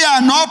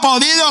todavía no he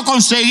podido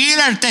conseguir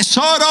el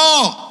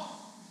tesoro.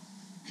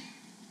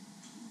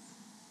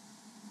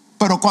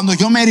 Pero cuando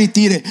yo me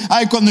retire,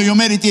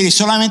 y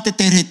solamente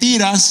te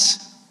retiras,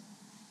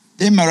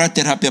 déjame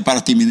hablarte rápido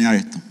para terminar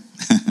esto.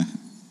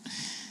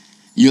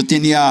 Yo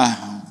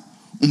tenía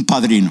un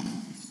padrino.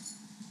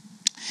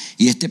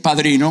 Y este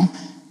padrino,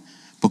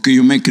 porque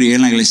yo me crié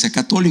en la iglesia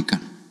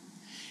católica,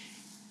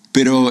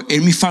 pero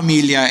en mi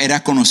familia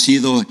era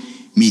conocido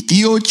mi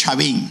tío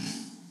Chavín.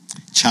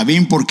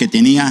 Chavín porque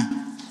tenía,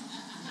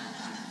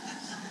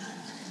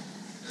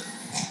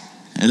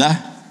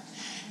 ¿verdad?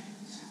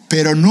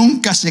 Pero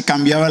nunca se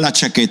cambiaba la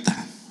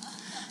chaqueta.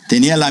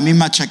 Tenía la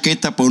misma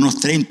chaqueta por unos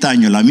 30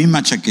 años, la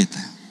misma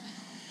chaqueta.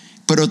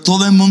 Pero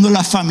todo el mundo en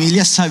la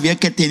familia sabía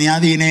que tenía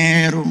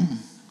dinero.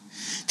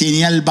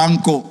 Tenía el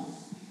banco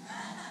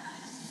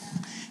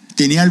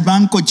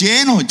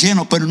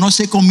lleno, pero no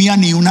se comía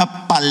ni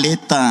una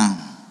paleta.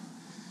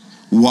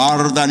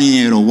 Guarda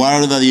dinero.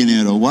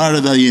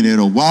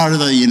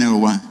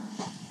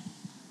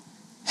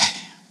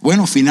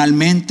 Bueno,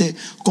 finalmente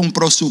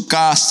compró su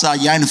casa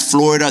allá en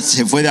Florida,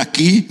 se fue de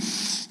aquí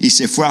y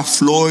se fue a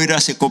Florida,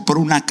 se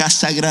compró una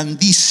casa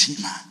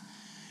grandísima,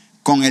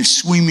 con el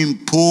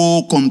swimming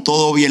pool, con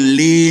todo bien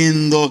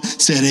lindo,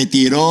 se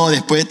retiró,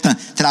 después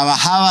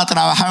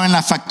trabajaba en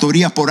la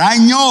factoría por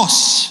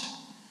años.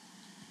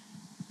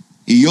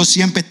 Y yo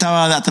siempre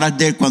estaba detrás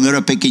de él cuando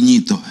era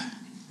pequeñito.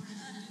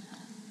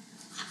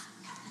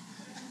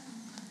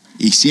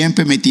 Y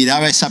siempre me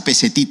tiraba esa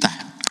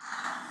pesetita.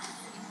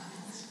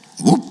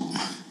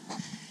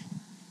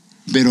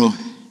 Pero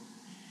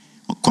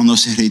cuando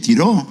se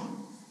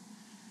retiró,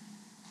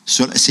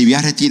 se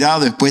había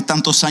retirado después de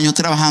tantos años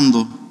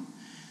trabajando,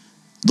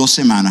 2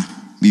 semanas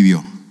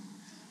vivió.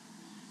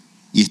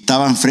 Y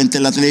estaba enfrente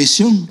de la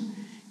televisión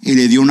y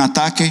le dio un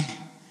ataque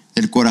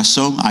del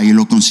corazón. Ahí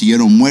lo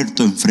consiguieron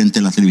muerto enfrente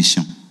de la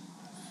televisión.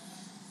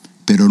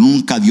 Pero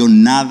nunca dio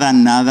nada,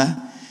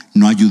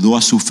 no ayudó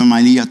a su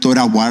familia. Todo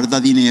era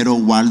guarda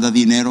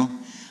dinero.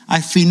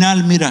 Al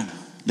final, mira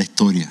la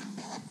historia.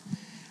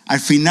 Al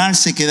final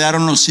se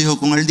quedaron los hijos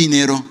con el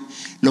dinero,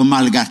 lo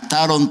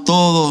malgastaron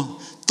todo,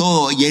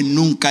 y él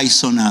nunca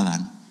hizo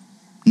nada.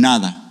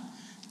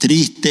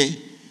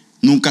 Triste,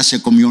 nunca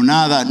se comió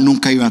nada,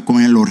 nunca iba a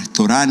comer en los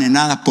restaurantes,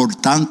 nada. Por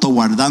tanto,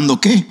 guardando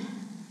 ¿qué?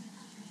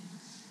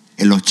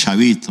 En los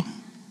chavitos.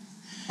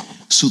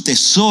 Su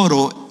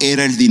tesoro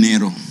era el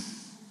dinero.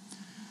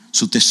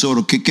 Su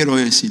tesoro, ¿qué quiero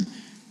decir?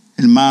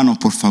 Hermanos,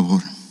 por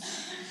favor,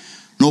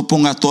 no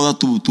ponga toda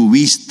tu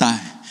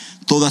vista,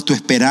 toda tu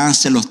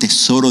esperanza en los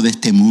tesoros de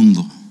este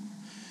mundo,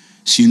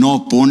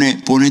 sino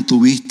pone tu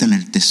vista en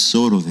el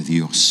tesoro de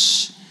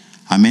Dios.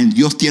 Amén.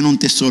 Dios tiene un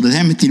tesoro.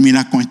 Déjame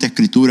terminar con esta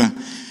escritura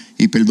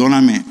y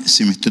perdóname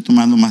si me estoy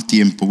tomando más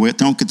tiempo.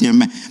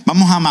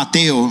 Vamos a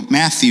Mateo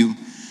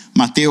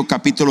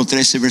capítulo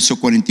 13, versos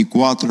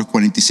 44 al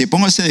 46.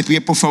 Póngase de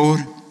pie, por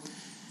favor.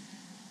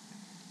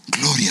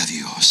 Gloria a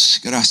Dios.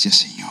 Gracias,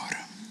 Señor.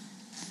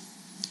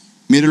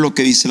 Mire lo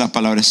que dice la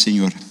palabra del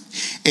Señor.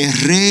 El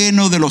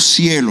reino de los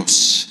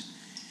cielos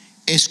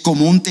es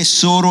como un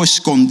tesoro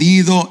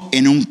escondido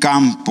en un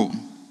campo.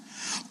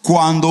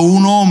 Cuando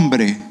un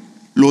hombre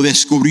lo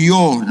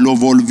descubrió, lo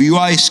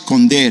volvió a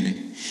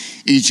esconder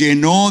y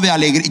lleno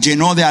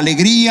de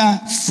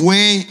alegría,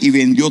 fue y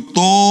vendió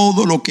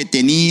todo lo que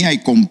tenía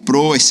y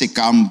compró ese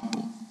campo.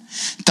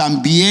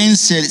 También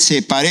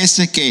se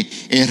parece que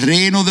el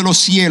reino de los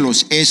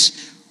cielos es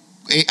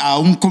a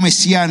un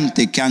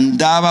comerciante que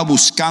andaba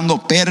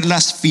buscando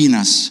perlas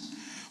finas.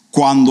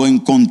 Cuando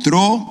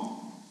encontró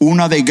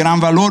una de gran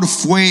valor,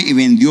 fue y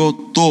vendió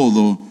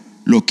todo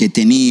lo que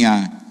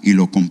tenía y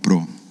lo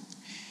compró.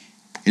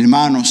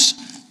 Hermanos,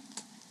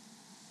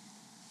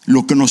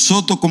 lo que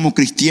nosotros como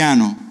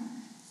cristianos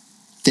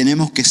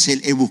tenemos que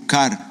hacer es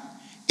buscar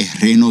el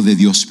reino de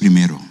Dios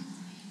primero.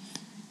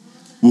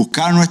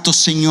 Buscar a nuestro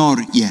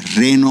Señor y el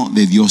reino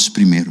de Dios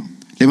primero.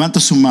 Levanta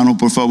su mano,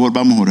 por favor,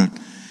 vamos a orar.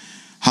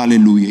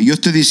 Aleluya. Yo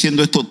estoy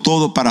diciendo esto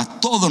todo para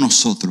todos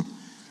nosotros.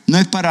 No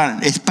es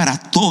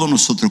para todos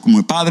nosotros, como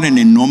el Padre, en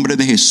el nombre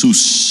de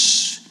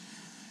Jesús,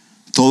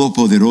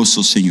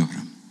 Todopoderoso Señor.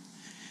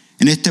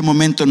 En este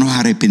momento nos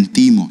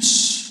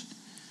arrepentimos.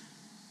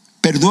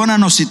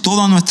 Perdónanos si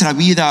toda nuestra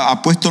vida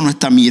ha puesto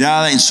nuestra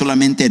mirada en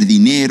solamente el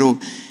dinero,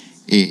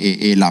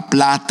 la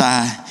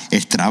plata,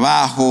 el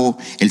trabajo,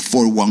 el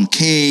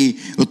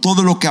 401k,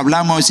 todo lo que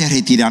hablamos, ese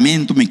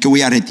retiramiento, me que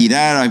voy a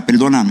retirar.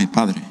 Perdóname,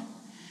 Padre.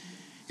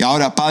 Y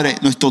ahora, Padre,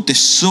 nuestro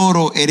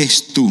tesoro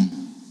eres tú.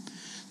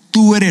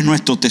 Tú eres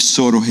nuestro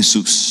tesoro,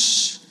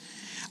 Jesús.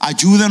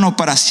 Ayúdanos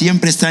para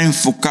siempre estar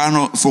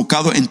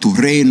enfocado en tu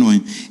reino,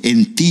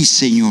 en ti,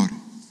 Señor.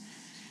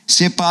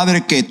 Sé,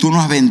 Padre, que tú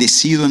nos has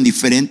bendecido en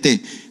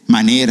diferentes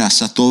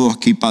maneras a todos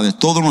aquí, Padre.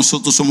 Todos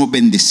nosotros somos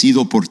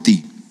bendecidos por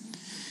ti.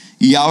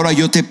 Y ahora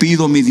yo te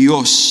pido, mi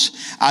Dios,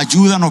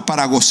 ayúdanos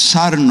para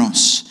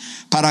gozarnos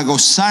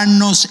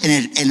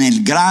en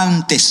el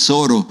gran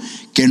tesoro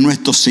que es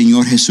nuestro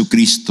Señor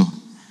Jesucristo.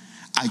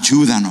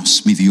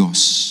 Ayúdanos, mi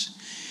Dios.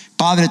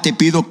 Padre, te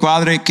pido,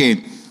 Padre,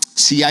 que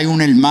si hay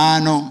un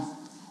hermano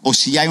o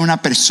si hay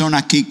una persona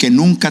aquí que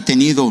nunca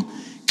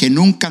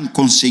han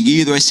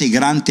conseguido ese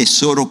gran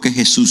tesoro que es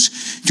Jesús,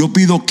 yo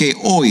pido que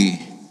hoy,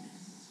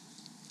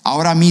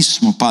 ahora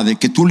mismo, Padre,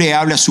 que tú le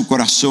hables a su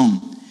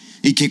corazón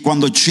y que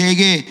cuando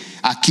llegue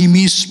aquí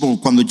mismo,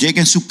 cuando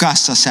llegue en su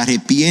casa, se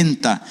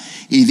arrepienta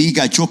y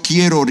diga: yo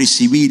quiero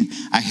recibir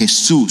a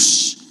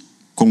Jesús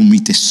como mi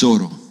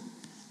tesoro.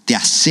 Te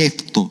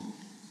acepto,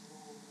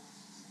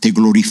 te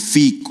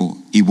glorifico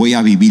y voy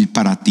a vivir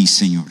para ti,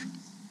 Señor.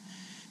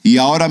 Y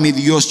ahora, mi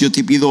Dios, yo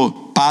te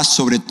pido paz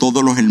sobre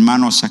todos los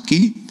hermanos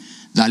aquí.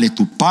 Dale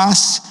tu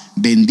paz,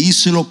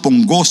 bendícelo,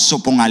 pon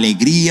gozo, pon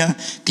alegría.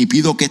 Te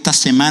pido que esta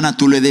semana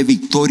tú le des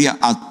victoria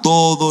a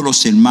todos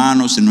los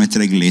hermanos de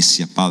nuestra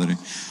iglesia, Padre.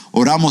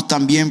 Oramos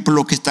también por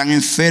los que están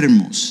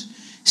enfermos.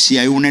 Si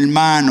hay un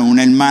hermano,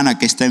 una hermana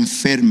que está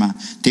enferma,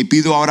 te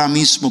pido ahora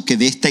mismo que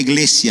de esta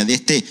iglesia, de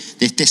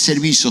este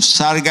servicio,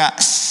 salga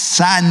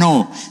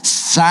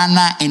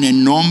sana en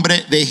el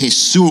nombre de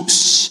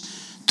Jesús,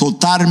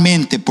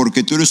 totalmente,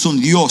 porque tú eres un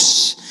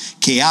Dios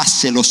que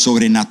hace lo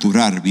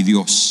sobrenatural, mi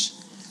Dios.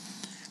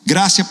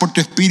 Gracias por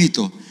tu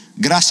espíritu,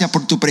 gracias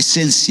por tu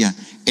presencia,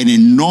 en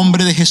el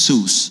nombre de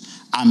Jesús.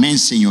 Amén,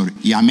 Señor,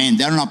 y amén.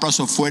 Dale un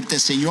aplauso fuerte,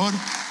 Señor.